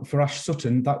 Now, for Ash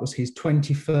Sutton, that was his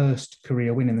 21st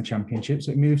career win in the championship,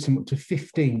 so it moves him up to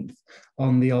 15th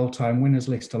on the all-time winners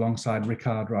list alongside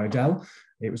Ricard Rydell.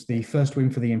 It was the first win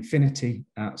for the Infinity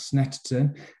at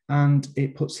Snetterton, and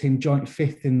it puts him joint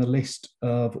 5th in the list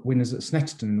of winners at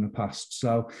Snetterton in the past.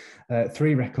 So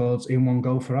 3 records in one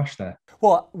go for Ash there.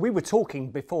 Well, we were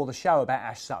talking before the show about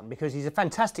Ash Sutton because he's a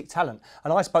fantastic talent,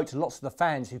 and I spoke to lots of the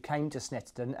fans who came to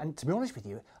Snetterton, and to be honest with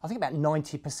you, I think about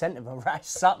 90% of them are Ash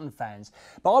Sutton fans.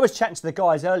 But I was chatting to the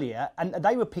guys earlier, and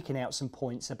they were picking out some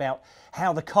points about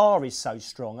how the car is so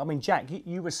strong. I mean, Jack,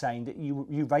 you were saying that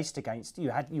you raced against, you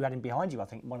had him behind you, I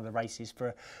think, one of the races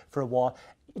for a while.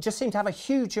 It just seemed to have a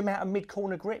huge amount of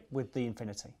mid-corner grip with the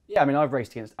Infinity. Yeah, I mean, I've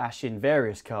raced against Ash in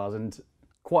various cars, and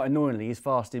quite annoyingly, he's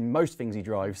fast in most things he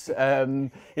drives. You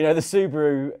know, the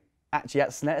Subaru actually at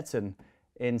Snetterton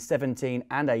in 17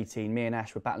 and 18, me and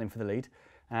Ash were battling for the lead.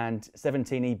 And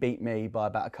 17, he beat me by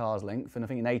about a car's length. And I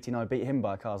think in 18, I beat him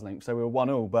by a car's length. So we were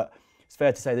 1-1. But it's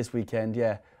fair to say this weekend,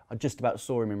 yeah, I just about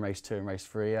saw him in race 2 and race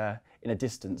 3 in a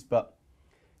distance. But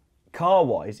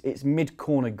car-wise, it's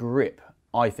mid-corner grip,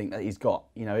 I think, that he's got.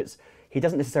 You know, he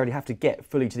doesn't necessarily have to get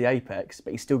fully to the apex,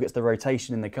 but he still gets the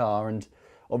rotation in the car and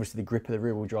obviously the grip of the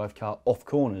rear-wheel drive car off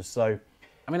corners. So,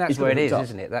 I mean, that's where it is,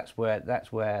 isn't it? That's where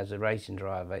as a racing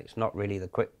driver, it's not really the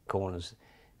quick corners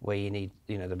where you need,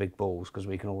 you know, the big balls, because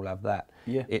we can all have that.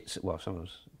 Yeah. It's, well, some of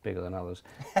us bigger than others,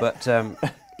 but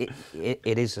it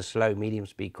is the slow,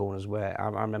 medium-speed corners where I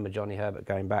remember Johnny Herbert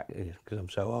going back, because I'm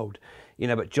so old, you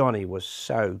know, but Johnny was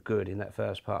so good in that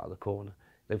first part of the corner.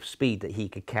 The speed that he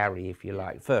could carry, if you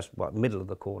like, middle of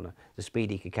the corner, the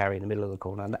speed he could carry in the middle of the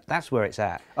corner, and that's where it's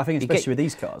at. I think especially with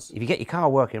these cars. If you get your car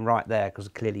working right there, because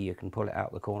clearly you can pull it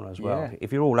out the corner as well. Yeah.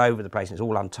 If you're all over the place and it's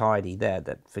all untidy there,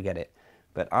 then forget it.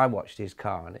 But I watched his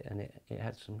car, and it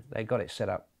had some. They got it set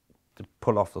up to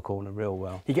pull off the corner real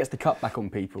well. He gets the cut back on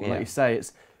people, Yeah. like you say.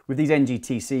 It's with these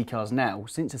NGTC cars now,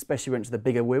 since especially went to the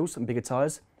bigger wheels and bigger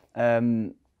tyres.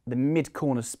 The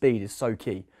mid-corner speed is so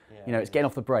key. You know, it's getting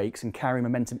off the brakes and carrying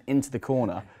momentum into the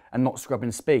corner and not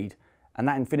scrubbing speed. And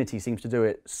that Infinity seems to do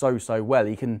it so well.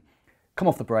 He can come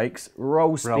off the brakes,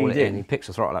 roll speed in. He picks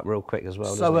the throttle up real quick as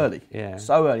well. So early, yeah,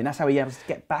 so early, and that's how he has to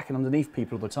get back and underneath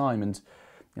people all the time. And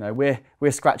you know,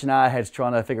 we're scratching our heads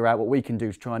trying to figure out what we can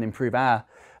do to try and improve our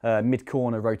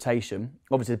mid-corner rotation.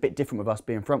 Obviously, it's a bit different with us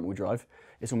being front-wheel drive.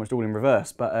 It's almost all in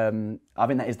reverse, but I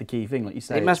think that is the key thing, like you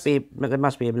say. There must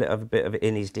be a bit of it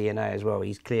in his DNA as well.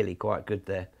 He's clearly quite good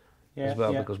there. As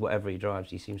well, because whatever he drives,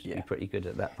 he seems to be pretty good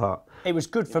at that part. It was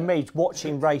good for me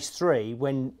watching race 3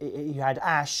 when you had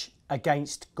Ash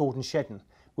against Gordon Shedden,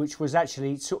 which was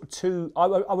actually sort of two. I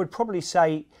would probably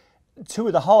say two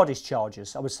of the hardest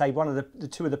chargers. I would say one of the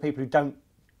two of the people who don't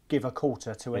give a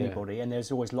quarter to anybody, and there's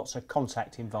always lots of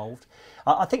contact involved.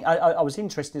 I think I was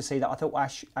interested to see that. I thought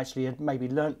Ash actually had maybe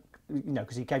learnt, you know,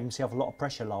 because he gave himself a lot of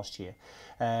pressure last year.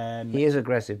 He is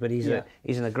aggressive, but he's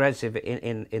an aggressive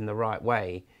in the right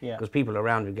way. Because people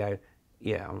around him go,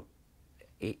 he ain't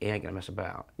going to mess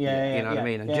about. You know what I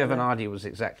mean? And Giovanardi was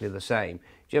exactly the same.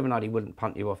 Giovanardi wouldn't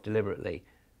punt you off deliberately,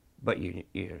 but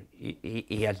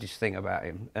he had this thing about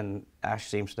him, and Ash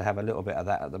seems to have a little bit of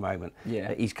that at the moment.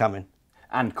 He's coming.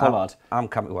 And Collard. I'm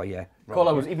coming, well, yeah.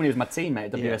 Collard was, even when he was my teammate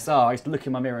at WSR, I used to look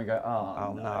in my mirror and go,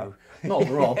 oh no. Not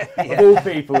Rob, of all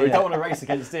people who don't want to race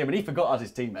against him, and he forgot I was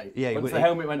his teammate. Once the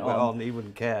helmet went on, he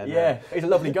wouldn't care. Yeah, he's a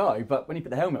lovely guy, but when he put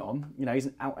the helmet on, you know, he's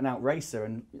an out-and-out racer,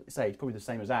 and say he's probably the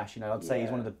same as Ash. You know, I'd say he's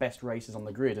one of the best racers on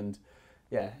the grid, and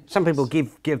some people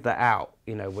give that out,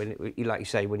 you know, when like you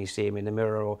say, when you see him in the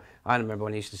mirror. Or I remember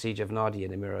when I used to see Giovanardi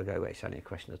in the mirror, I go, wait, it's only a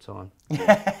question of time.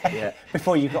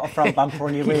 Before you've got a front bumper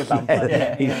on your rear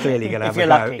bumper. He's clearly going to have a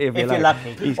go. If you're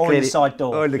lucky, he's or clearly, in the side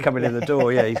door. Or coming in the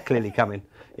door, he's clearly coming.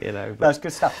 You know, that's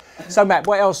good stuff. So Matt,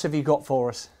 what else have you got for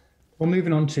us? Well,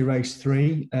 moving on to race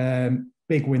 3.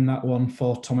 Big win, that one,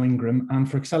 for Tom Ingram and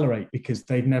for Accelerate, because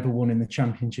they'd never won in the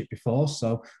championship before.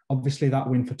 So obviously that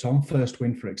win for Tom, first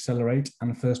win for Accelerate,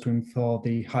 and the first win for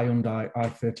the Hyundai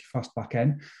i30 Fastback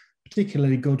N.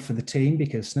 Particularly good for the team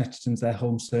because Snetterton's their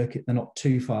home circuit. They're not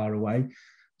too far away.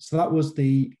 So that was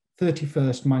the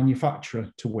 31st manufacturer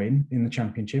to win in the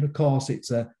championship. Of course,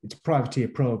 it's a privateer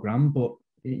program, but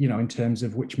you know, in terms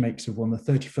of which makes have won, the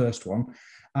 31st one,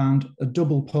 and a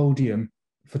double podium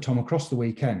for Tom across the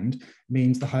weekend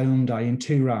means the Hyundai in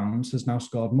 2 rounds has now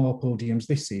scored more podiums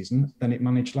this season than it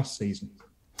managed last season.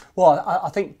 Well, I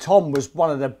think Tom was one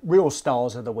of the real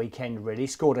stars of the weekend, really.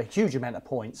 Scored a huge amount of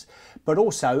points. But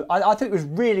also, I think it was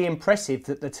really impressive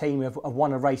that the team have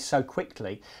won a race so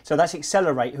quickly. So that's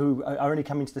Accelerate, who are only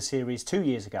coming to the series 2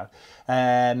 years ago.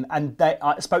 And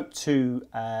I spoke to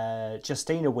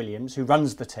Justina Williams, who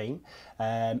runs the team.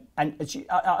 And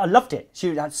I loved it.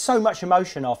 She had so much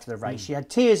emotion after the race. She had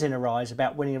tears in her eyes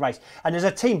about winning a race. And as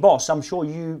a team boss, I'm sure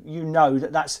you know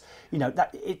that's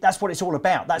what it's all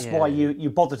about. That's why you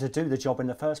bother to do the job in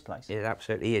the first place. It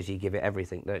absolutely is. You give it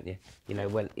everything, don't you? You know,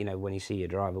 when you see your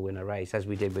driver win a race, as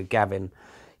we did with Gavin,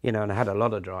 you know, and I had a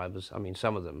lot of drivers. I mean,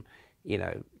 some of them, you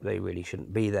know, they really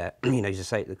shouldn't be there. You know, you just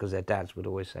say it because their dads would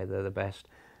always say they're the best.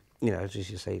 You know, as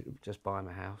you say, just buy them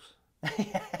a house.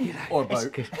 You know, or a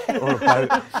boat. Or a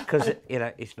boat, because, you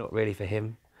know, it's not really for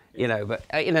him. You know, but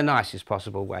in the nicest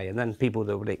possible way. And then people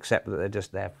that would accept that they're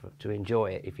just there to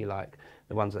enjoy it, if you like,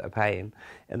 the ones that are paying,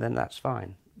 and then that's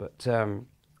fine.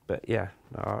 But yeah,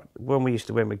 when we used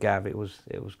to win with Gav, it was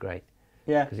great.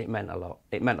 Yeah. Because it meant a lot.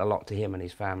 It meant a lot to him and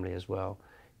his family as well.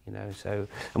 You know, so,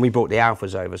 and we brought the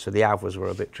Alphas over, so the Alphas were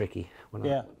a bit tricky.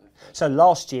 So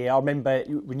last year, I remember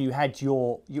when you had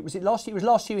was it last year? It was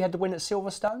last year you had the win at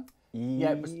Silverstone?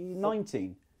 Yeah, it was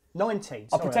 19. 19.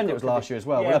 I'll pretend it was last year as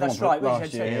well. Yeah, that's right.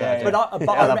 Last year.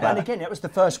 And again, that was the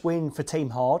first win for Team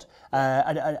Hard.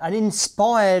 An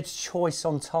inspired choice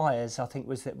on tyres, I think,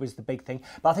 was the big thing.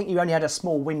 But I think you only had a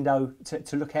small window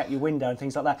to look out your window and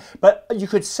things like that. But you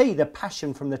could see the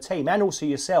passion from the team and also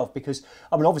yourself, because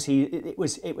I mean, obviously,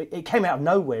 it came out of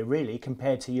nowhere really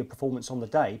compared to your performance on the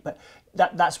day. But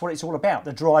that's what it's all about: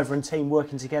 the driver and team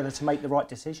working together to make the right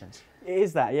decisions. It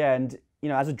is that, yeah. And you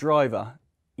know, as a driver,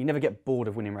 you never get bored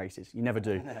of winning races. You never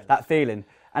do. That feeling.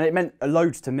 And it meant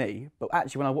loads to me. But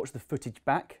actually, when I watched the footage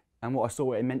back and what I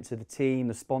saw it meant to the team,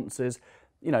 the sponsors,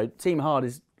 you know, Team Hard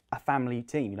is a family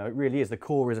team. You know, it really is. The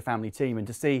core is a family team. And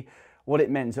to see what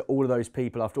it meant to all of those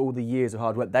people after all the years of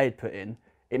hard work they had put in,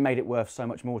 it made it worth so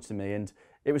much more to me. And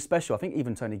it was special. I think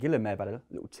even Tony Gillan may have had a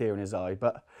little tear in his eye.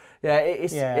 But yeah,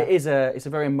 it's a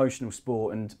very emotional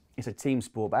sport, and it's a team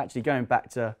sport. But actually going back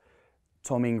to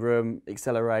Tom Ingram,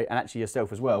 Accelerate, and actually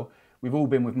yourself as well, we've all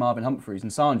been with Marvin Humphreys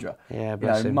and Sandra. Yeah,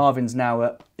 bless him. Marvin's now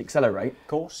at Accelerate. Of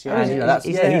course, yeah. And,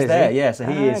 He's he's there. Yeah, so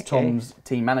he is okay. Tom's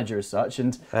team manager as such,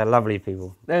 and They're lovely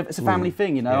people. it's a family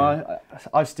thing, you know.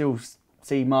 I still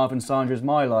see Marvin and Sandra as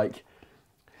my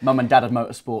mum and dad of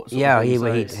motorsport. Yeah,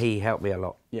 he helped me a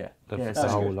lot. Yeah, The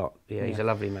whole lot. Yeah, he's a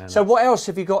lovely man. So what else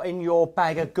have you got in your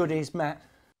bag of goodies, Matt?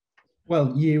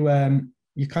 Well, you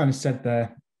kind of said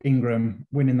there, Ingram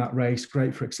winning that race,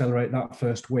 great for Accelerate, that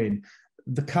first win.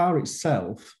 The car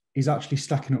itself is actually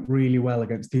stacking up really well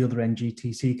against the other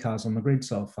NGTC cars on the grid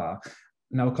so far.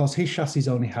 Now, of course, his chassis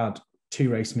only had 2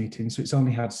 race meetings, so it's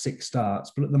only had 6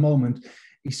 starts. But at the moment,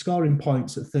 he's scoring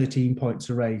points at 13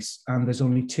 points a race, and there's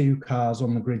only 2 cars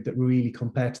on the grid that really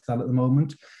compare to that at the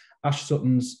moment. Ash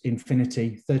Sutton's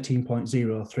Infinity,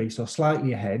 13.03, so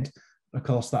slightly ahead. Of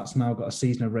course, that's now got a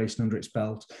season of racing under its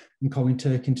belt. And Colin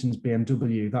Turkington's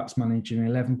BMW, that's managing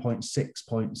 11.6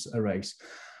 points a race.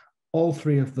 All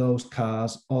 3 of those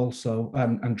cars also,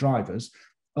 and drivers,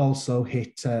 also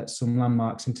hit some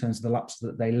landmarks in terms of the laps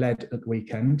that they led at the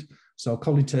weekend. So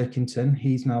Colin Turkington,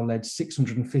 he's now led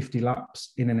 650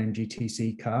 laps in an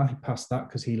NGTC car. He passed that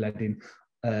because he led in,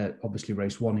 obviously,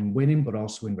 race 1 in winning, but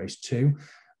also in race 2.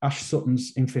 Ash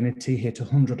Sutton's Infinity hit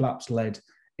 100 laps led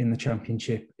in the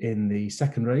championship in the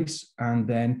second race. And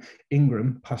then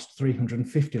Ingram passed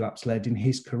 350 laps led in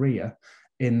his career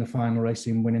in the final race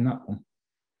in winning that one.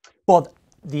 But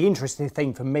the interesting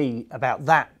thing for me about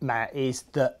that, Matt, is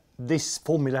that this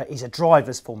formula is a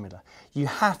driver's formula. You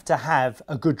have to have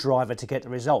a good driver to get the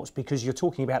results, because you're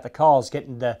talking about the cars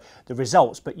getting the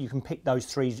results, but you can pick those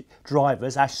 3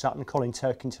 drivers, Ash Sutton, Colin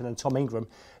Turkington and Tom Ingram.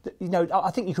 You know, I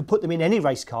think you could put them in any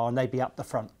race car and they'd be up the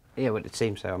front. Yeah, well, it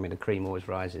seems so. I mean, the cream always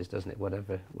rises, doesn't it?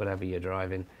 Whatever you're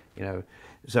driving, you know.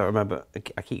 So I remember,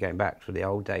 I keep going back to the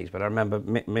old days, but I remember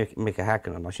Mika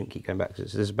Hakkinen. I shouldn't keep going back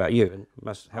because this is about you, and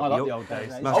must help. I like you. the old days.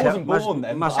 Must I wasn't help, born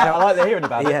then. Must I help. like to hearing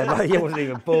about it. Yeah, but you wasn't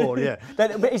even born. Yeah.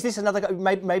 But is this another?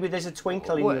 Maybe there's a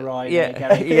twinkle in your eye. Yeah, there,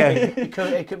 Gary. yeah.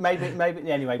 it could maybe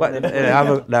anyway. Well,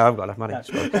 I've got enough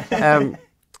money.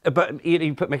 But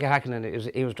you put Mika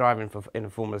Hakkinen. He was driving in a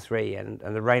Formula 3, and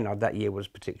the Reynard that year was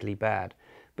particularly bad.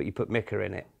 But you put Mika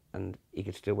in it, and he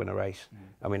could still win a race.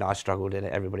 I mean, I struggled in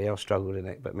it, everybody else struggled in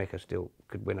it, but Mika still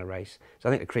could win a race. So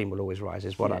I think the cream will always rise,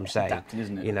 is what I'm saying. Adapting,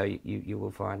 isn't it? You know, you will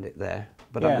find it there.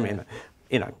 But Yeah. I mean,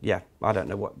 you know, yeah, I don't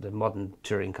know what the modern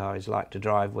touring car is like to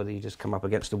drive, whether you just come up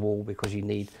against the wall because you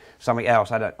need something else.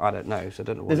 I don't know, so I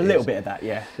don't know what There's a little bit of that,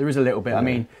 yeah. There is a little bit. I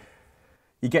mean,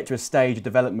 you get to a stage of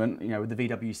development, you know, with the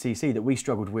VWCC that we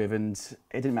struggled with, and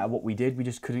it didn't matter what we did, we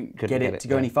just couldn't get it to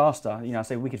go any faster. You know, I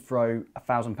say we could throw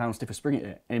 £1,000 stiffer spring at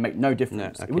it, and it'd make no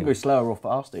difference. No, okay. It wouldn't go slower or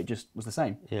faster, it just was the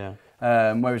same. Yeah.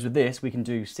 Whereas with this, we can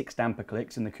do 6 damper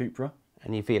clicks in the Cupra.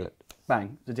 And you feel it.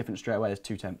 Bang, it's a difference straight away, there's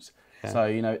 2 temps. Yeah. So,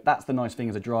 you know, that's the nice thing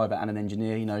as a driver and an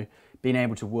engineer, you know, being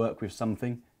able to work with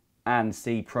something and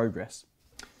see progress.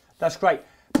 That's great.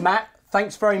 Matt,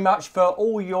 thanks very much for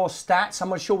all your stats.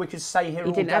 I'm sure we could stay here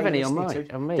all day. You didn't have any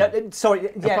on me. Yeah, sorry,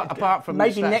 yeah. Apart from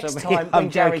maybe the stats next over here. time when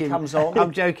Gary comes on.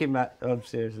 I'm joking, Matt.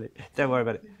 Seriously. Don't worry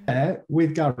about it.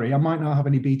 With Gary, I might not have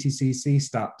any BTCC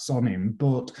stats on him,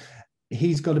 but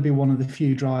he's got to be one of the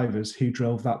few drivers who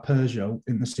drove that Peugeot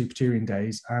in the Super Touring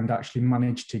days and actually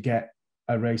managed to get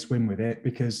a race win with it,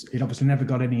 because it obviously never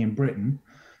got any in Britain.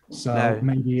 So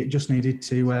maybe it just needed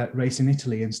to race in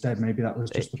Italy instead. Maybe that was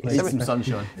just the place. Some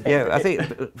sunshine. Yeah, I think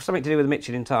something to do with the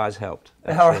Michelin tyres helped.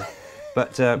 All right.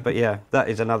 But yeah, that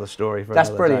is another story for That's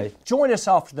another brilliant. day. Join us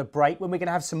after the break when we're going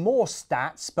to have some more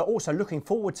stats, but also looking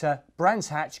forward to Brands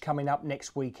Hatch coming up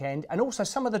next weekend, and also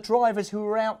some of the drivers who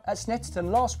were out at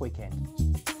Snetterton last weekend.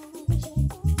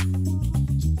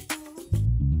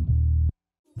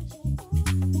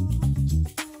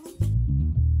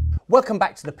 Welcome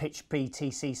back to the Pitch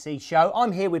BTCC show.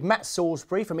 I'm here with Matt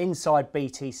Salisbury from Inside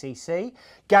BTCC,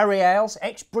 Gary Ayles,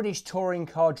 ex-British touring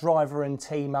car driver and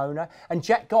team owner, and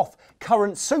Jack Goff,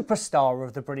 current superstar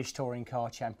of the British Touring Car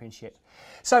Championship.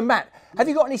 So Matt, have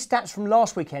you got any stats from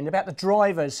last weekend about the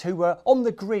drivers who were on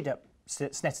the grid at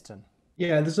Snetterton?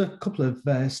 Yeah, there's a couple of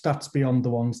stats beyond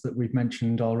the ones that we've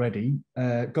mentioned already.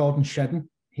 Gordon Shedden,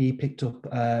 he picked up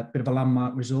a bit of a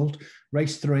landmark result.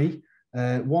 Race 3.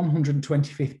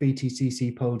 125th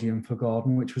BTCC podium for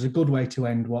Gordon, which was a good way to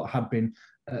end what had been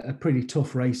a pretty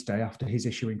tough race day after his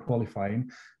issue in qualifying.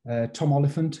 Tom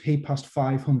Oliphant, he passed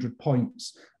 500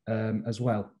 points as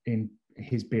well in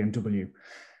his BMW.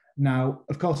 Now,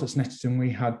 of course, at Snetterton, we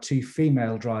had 2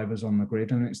 female drivers on the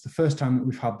grid, and it's the first time that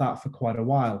we've had that for quite a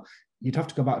while. you'd have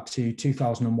to go back to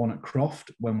 2001 at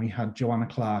Croft when we had Joanna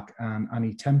Clark and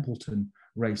Annie Templeton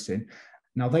racing.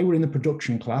 Now, they were in the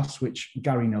production class, which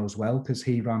Gary knows well because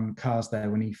he ran cars there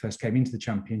when he first came into the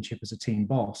championship as a team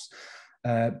boss.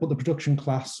 But the production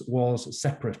class was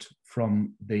separate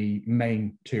from the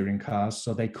main touring cars,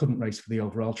 so they couldn't race for the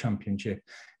overall championship.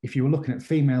 If you were looking at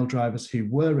female drivers who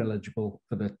were eligible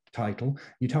for the title,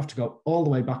 you'd have to go all the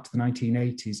way back to the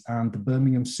 1980s and the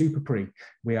Birmingham Super Prix.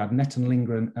 We had Netton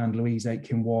Lindgren and Louise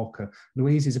Aitken-Walker.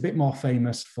 Louise is a bit more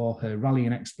famous for her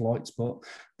rallying exploits, but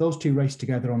those two raced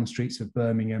together on the streets of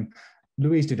Birmingham.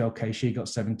 Louise did okay, she got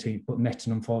 17th, but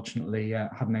Netton unfortunately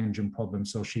had an engine problem,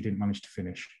 so she didn't manage to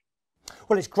finish.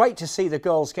 Well, it's great to see the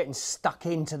girls getting stuck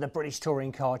into the British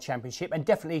Touring Car Championship and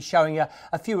definitely showing a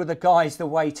few of the guys the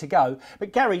way to go.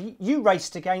 But Gary, you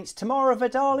raced against Tamara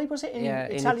Vidali, was it, in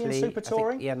Italian Italy, Super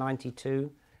Touring? Yeah, 92.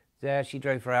 There, she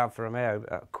drove for Alfa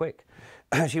Romeo quick.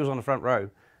 She was on the front row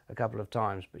a couple of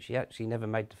times, but she actually never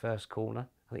made the first corner.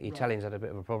 I think the Italians had a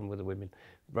bit of a problem with the women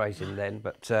racing then,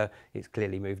 but it's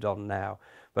clearly moved on now.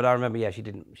 But I remember, yeah, she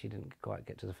didn't quite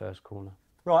get to the first corner.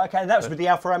 Right, okay, and that was with the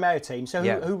Alfa Romeo team. So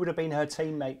who would have been her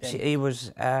teammate then? He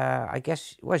was, I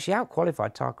guess, well, she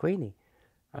out-qualified Tarquini,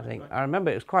 I think. Right. I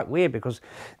remember it was quite weird because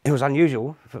it was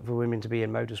unusual for women to be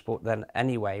in motorsport then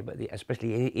anyway, but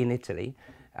especially in Italy.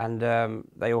 And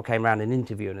they all came around and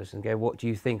interviewing us and go, what do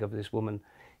you think of this woman,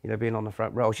 being on the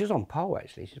front row? She was on pole,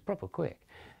 actually. She's proper quick.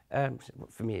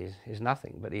 For me, is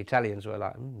nothing. But the Italians were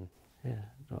like, yeah,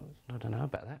 I don't know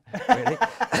about that, really.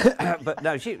 But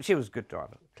no, she was a good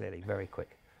driver, clearly, very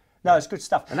quick. No, it's good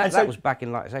stuff. And that was back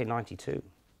in, like I say, 92.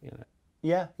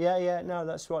 Yeah, no,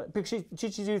 that's right. Because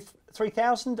did she do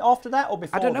 3,000 after that or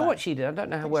before that? I don't know what she did. I don't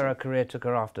know where her career took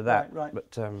her after that. Right.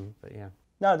 But yeah.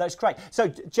 No, that's great. So,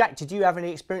 Jack, did you have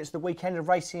any experience the weekend of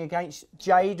racing against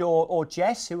Jade or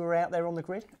Jess, who were out there on the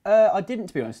grid? I didn't,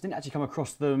 to be honest. I didn't actually come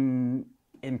across them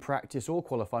in practice or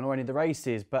qualifying or any of the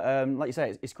races. But like you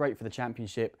say, it's great for the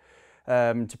championship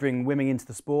to bring women into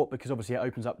the sport because obviously it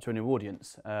opens up to a new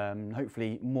audience.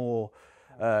 Hopefully more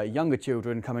younger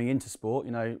children coming into sport,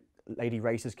 lady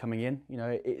racers coming in,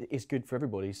 it's good for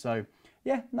everybody. So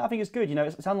yeah, I think it's good.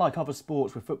 It's unlike other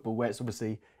sports with football where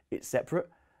it's separate.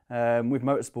 With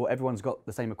motorsport, everyone's got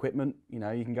the same equipment. You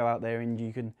can go out there and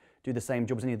you can do the same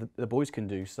jobs any of the boys can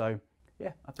do. So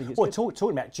yeah, I think it's good.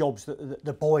 Talking about jobs that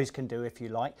the boys can do, if you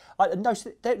like. I noticed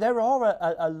there are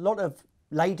a lot of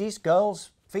ladies,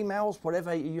 girls, females,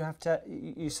 whatever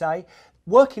you say,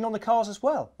 working on the cars as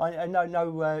well. I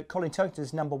know Colin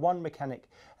Turkington's #1 mechanic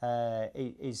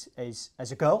is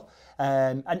as a girl,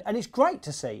 and it's great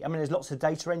to see. I mean, there's lots of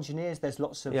data engineers, there's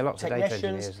lots of technicians. Of data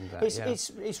engineers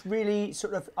and it's really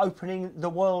sort of opening the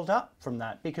world up from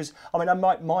that because I mean,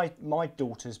 my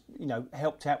daughters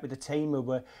helped out with the team who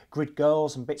were grid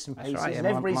girls and bits and pieces, right, yeah, and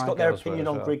everybody's got their opinion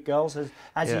on grid girls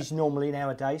as is normally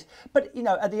nowadays. But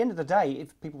at the end of the day,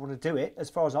 if people want to do it,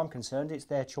 as far as I'm concerned, it's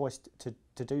their choice to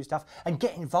do stuff and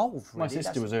get involved. Really. My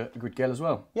sister was a grid girl as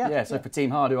well. So for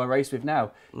Team Hard, who I race with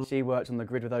now, she worked on the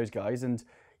grid with those guys, and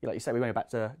like you say, we went back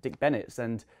to Dick Bennett's,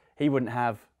 and he wouldn't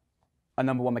have a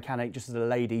 #1 mechanic just as a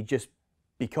lady, just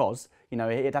because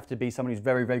it'd have to be someone who's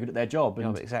very, very good at their job,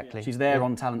 and exactly. She's there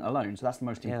on talent alone, so that's the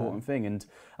most important thing. And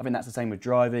I think that's the same with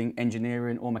driving,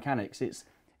 engineering, or mechanics.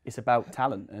 It's about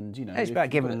talent, and it's about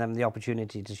giving them the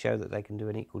opportunity to show that they can do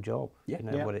an I job.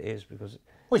 What it is, because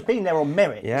it's being there on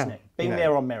merit, isn't it? Being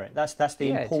there on merit. That's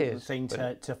the important thing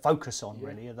to focus on,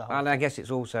 really. Of the whole and I guess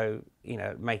it's also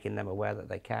making them aware that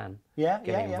they can get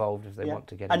involved if they want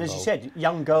to get involved. And as you said,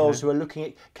 young girls who are looking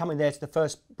at coming there to the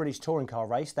first British touring car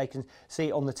race, they can see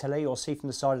it on the telly or see from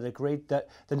the side of the grid that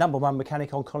the #1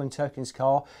 mechanic on Colin Turkington's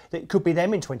car, that could be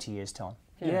them in 20 years' time.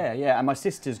 Yeah. And my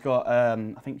sister's got,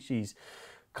 I think she's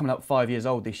coming up 5 years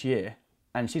old this year,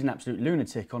 and she's an absolute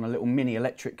lunatic on a little mini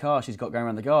electric car she's got going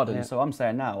around the garden. Yeah. So I'm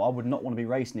saying now, I would not want to be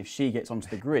racing if she gets onto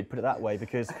the grid, put it that way,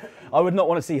 because I would not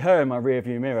want to see her in my rear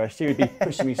view mirror. She would be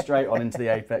pushing me straight on into the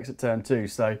apex at turn 2.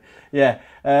 So yeah,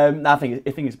 I think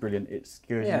it's brilliant. It's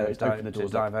good. It's opened the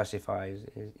doors. To diversify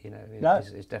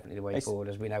is definitely the way forward.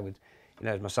 As we know, with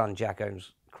my son Jack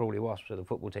owns Crawley Wasps, so the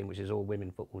football team, which is all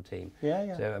women football team.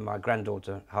 Yeah. So my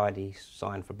granddaughter Heidi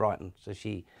signed for Brighton, so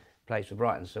she plays for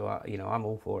Brighton, so I'm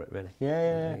all for it, really.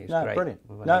 It's great. Brilliant.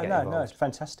 It's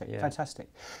fantastic, fantastic.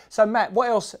 So Matt, what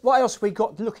else we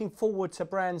got looking forward to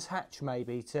Brands Hatch,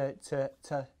 maybe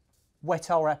to whet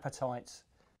our appetites?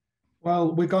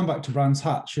 Well, we're going back to Brands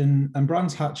Hatch, and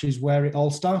Brands Hatch is where it all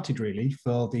started, really,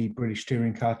 for the British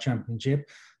Touring Car Championship.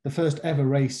 The first ever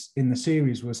race in the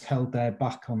series was held there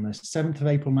back on the 7th of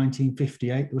April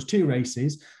 1958. There was 2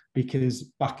 races. because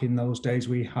back in those days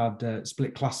we had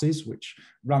split classes, which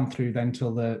ran through then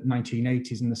till the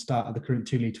 1980s and the start of the current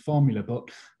 2 litre formula. But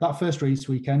that first race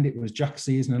weekend, it was Jack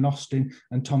Searson and Austin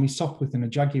and Tommy Sopwith and a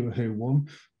Jaguar who won.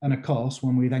 And of course,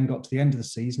 when we then got to the end of the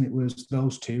season, it was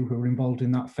those two who were involved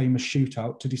in that famous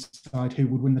shootout to decide who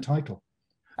would win the title.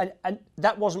 And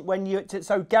that wasn't when you...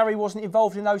 So Gary wasn't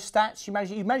involved in those stats? You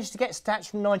managed to get stats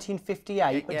from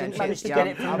 1958, but didn't manage to get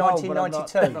it from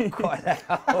 1992. Not quite that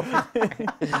old.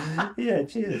 Yeah,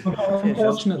 cheers.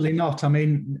 Unfortunately not. I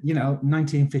mean,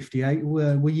 1958,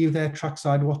 were you there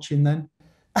trackside watching then?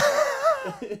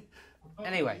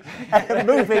 Anyway.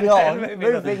 moving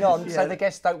on, so the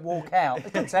guests don't walk out.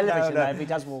 It's on television though if he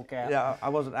does walk out. Yeah, I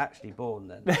wasn't actually born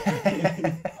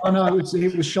then. Oh no,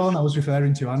 it was Shaun I was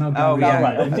referring to. I know. Oh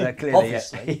Gary, yeah, clearly,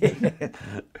 obviously.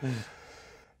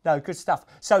 No, good stuff.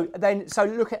 So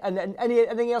look at and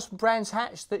anything else from Brands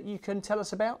Hatch that you can tell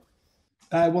us about?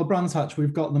 Well, Brands Hatch,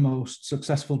 we've got the most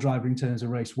successful driver in terms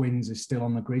of race wins is still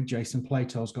on the grid. Jason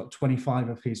Plato's got 25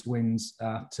 of his wins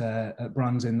at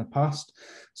Brands in the past.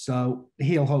 So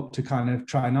he'll hope to kind of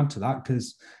try and add to that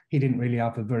because he didn't really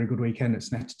have a very good weekend at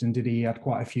Snetterton, did he? He had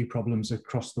quite a few problems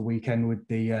across the weekend with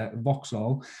the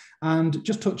Vauxhall. And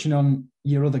just touching on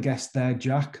your other guest there,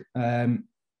 Jack,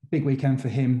 big weekend for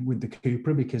him with the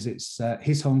Cupra because it's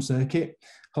his home circuit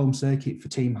for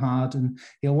Team Hard, and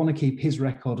he'll want to keep his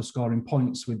record of scoring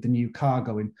points with the new car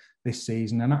going this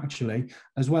season. And actually,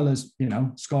 as well as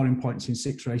scoring points in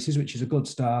 6 races, which is a good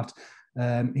start,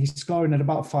 he's scoring at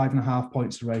about 5.5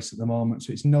 points a race at the moment,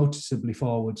 so it's noticeably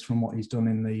forwards from what he's done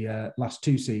in the last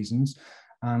 2 seasons.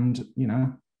 And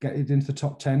get it into the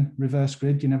top 10 reverse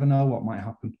grid, you never know what might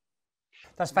happen.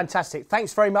 That's fantastic.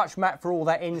 Thanks very much, Matt, for all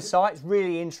that insight. It's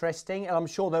really interesting, and I'm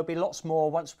sure there'll be lots more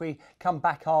once we come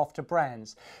back after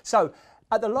Brands. So,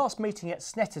 at the last meeting at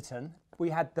Snetterton,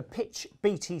 we had the Pitch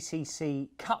BTCC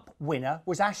Cup winner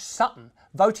was Ash Sutton,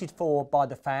 voted for by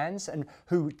the fans and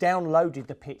who downloaded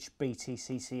the Pitch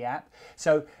BTCC app.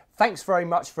 So, thanks very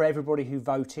much for everybody who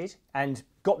voted and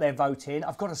got their vote in.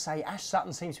 I've got to say, Ash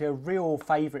Sutton seems to be a real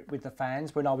favourite with the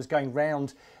fans when I was going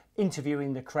round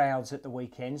interviewing the crowds at the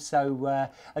weekend. So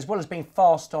as well as being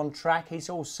fast on track, he's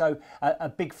also a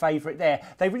big favourite there.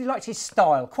 They really liked his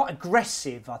style, quite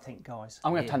aggressive, I think, guys.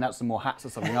 I'm going to hand out some more hats or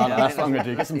something, aren't I? That's what I'm going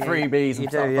to do. Get some freebies and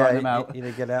start throwing them out.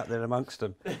 You get out there amongst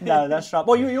them. No, that's right.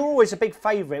 Well, you're always a big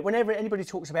favourite. Whenever anybody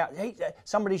talks about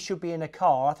somebody should be in a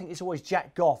car, I think it's always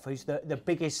Jack Goff who's the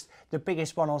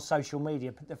biggest one on social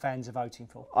media the fans are voting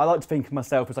for. I like to think of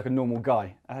myself as like a normal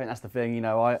guy. I think that's the thing.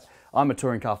 I'm a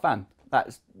touring car fan.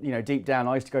 That's, deep down,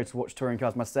 I used to go to watch touring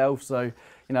cars myself. So,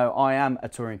 I am a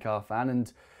touring car fan,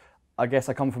 and I guess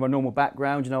I come from a normal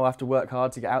background. I have to work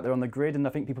hard to get out there on the grid, and I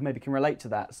think people maybe can relate to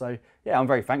that. So, yeah, I'm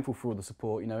very thankful for all the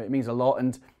support. It means a lot.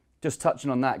 And just touching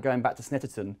on that, going back to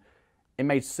Snetterton, it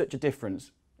made such a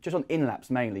difference. Just on in-laps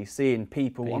mainly, seeing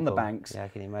people on the banks. Yeah, I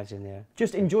can imagine, yeah.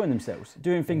 Just enjoying themselves,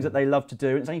 doing things that they love to do.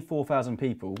 And it's only 4,000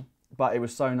 people, but it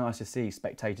was so nice to see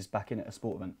spectators back in at a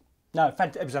sport event. No,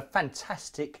 it was a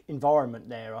fantastic environment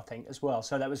there, I think, as well.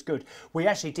 So that was good. We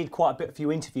actually did quite a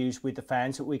few interviews with the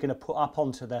fans that we're going to put up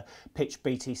onto the Pitch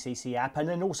BTCC app. And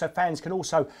then also fans can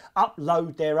also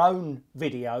upload their own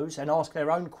videos and ask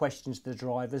their own questions to the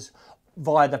drivers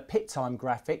via the pit time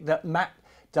graphic that Matt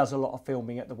does a lot of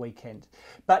filming at the weekend.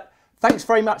 But thanks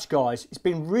very much, guys. It's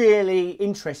been really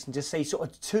interesting to see sort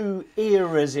of 2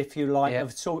 eras, if you like,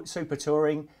 of super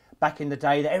touring back in the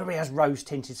day that everybody has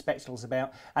rose-tinted spectacles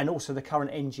about, and also the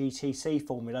current NGTC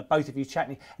formula, both of you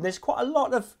chatting. And there's quite a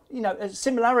lot of,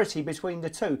 similarity between the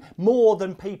two, more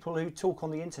than people who talk on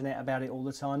the internet about it all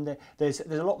the time. There's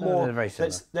a lot more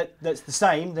that's the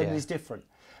same than is different.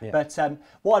 Yeah. But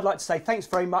what I'd like to say, thanks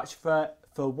very much for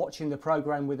watching the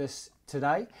programme with us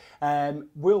today.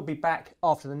 We'll be back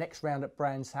after the next round at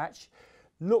Brands Hatch.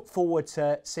 Look forward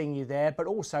to seeing you there, but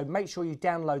also make sure you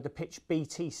download the Pitch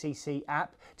BTCC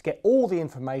app to get all the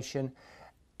information,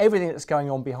 everything that's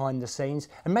going on behind the scenes,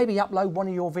 and maybe upload one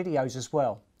of your videos as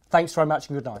well. Thanks very much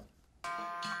and good night.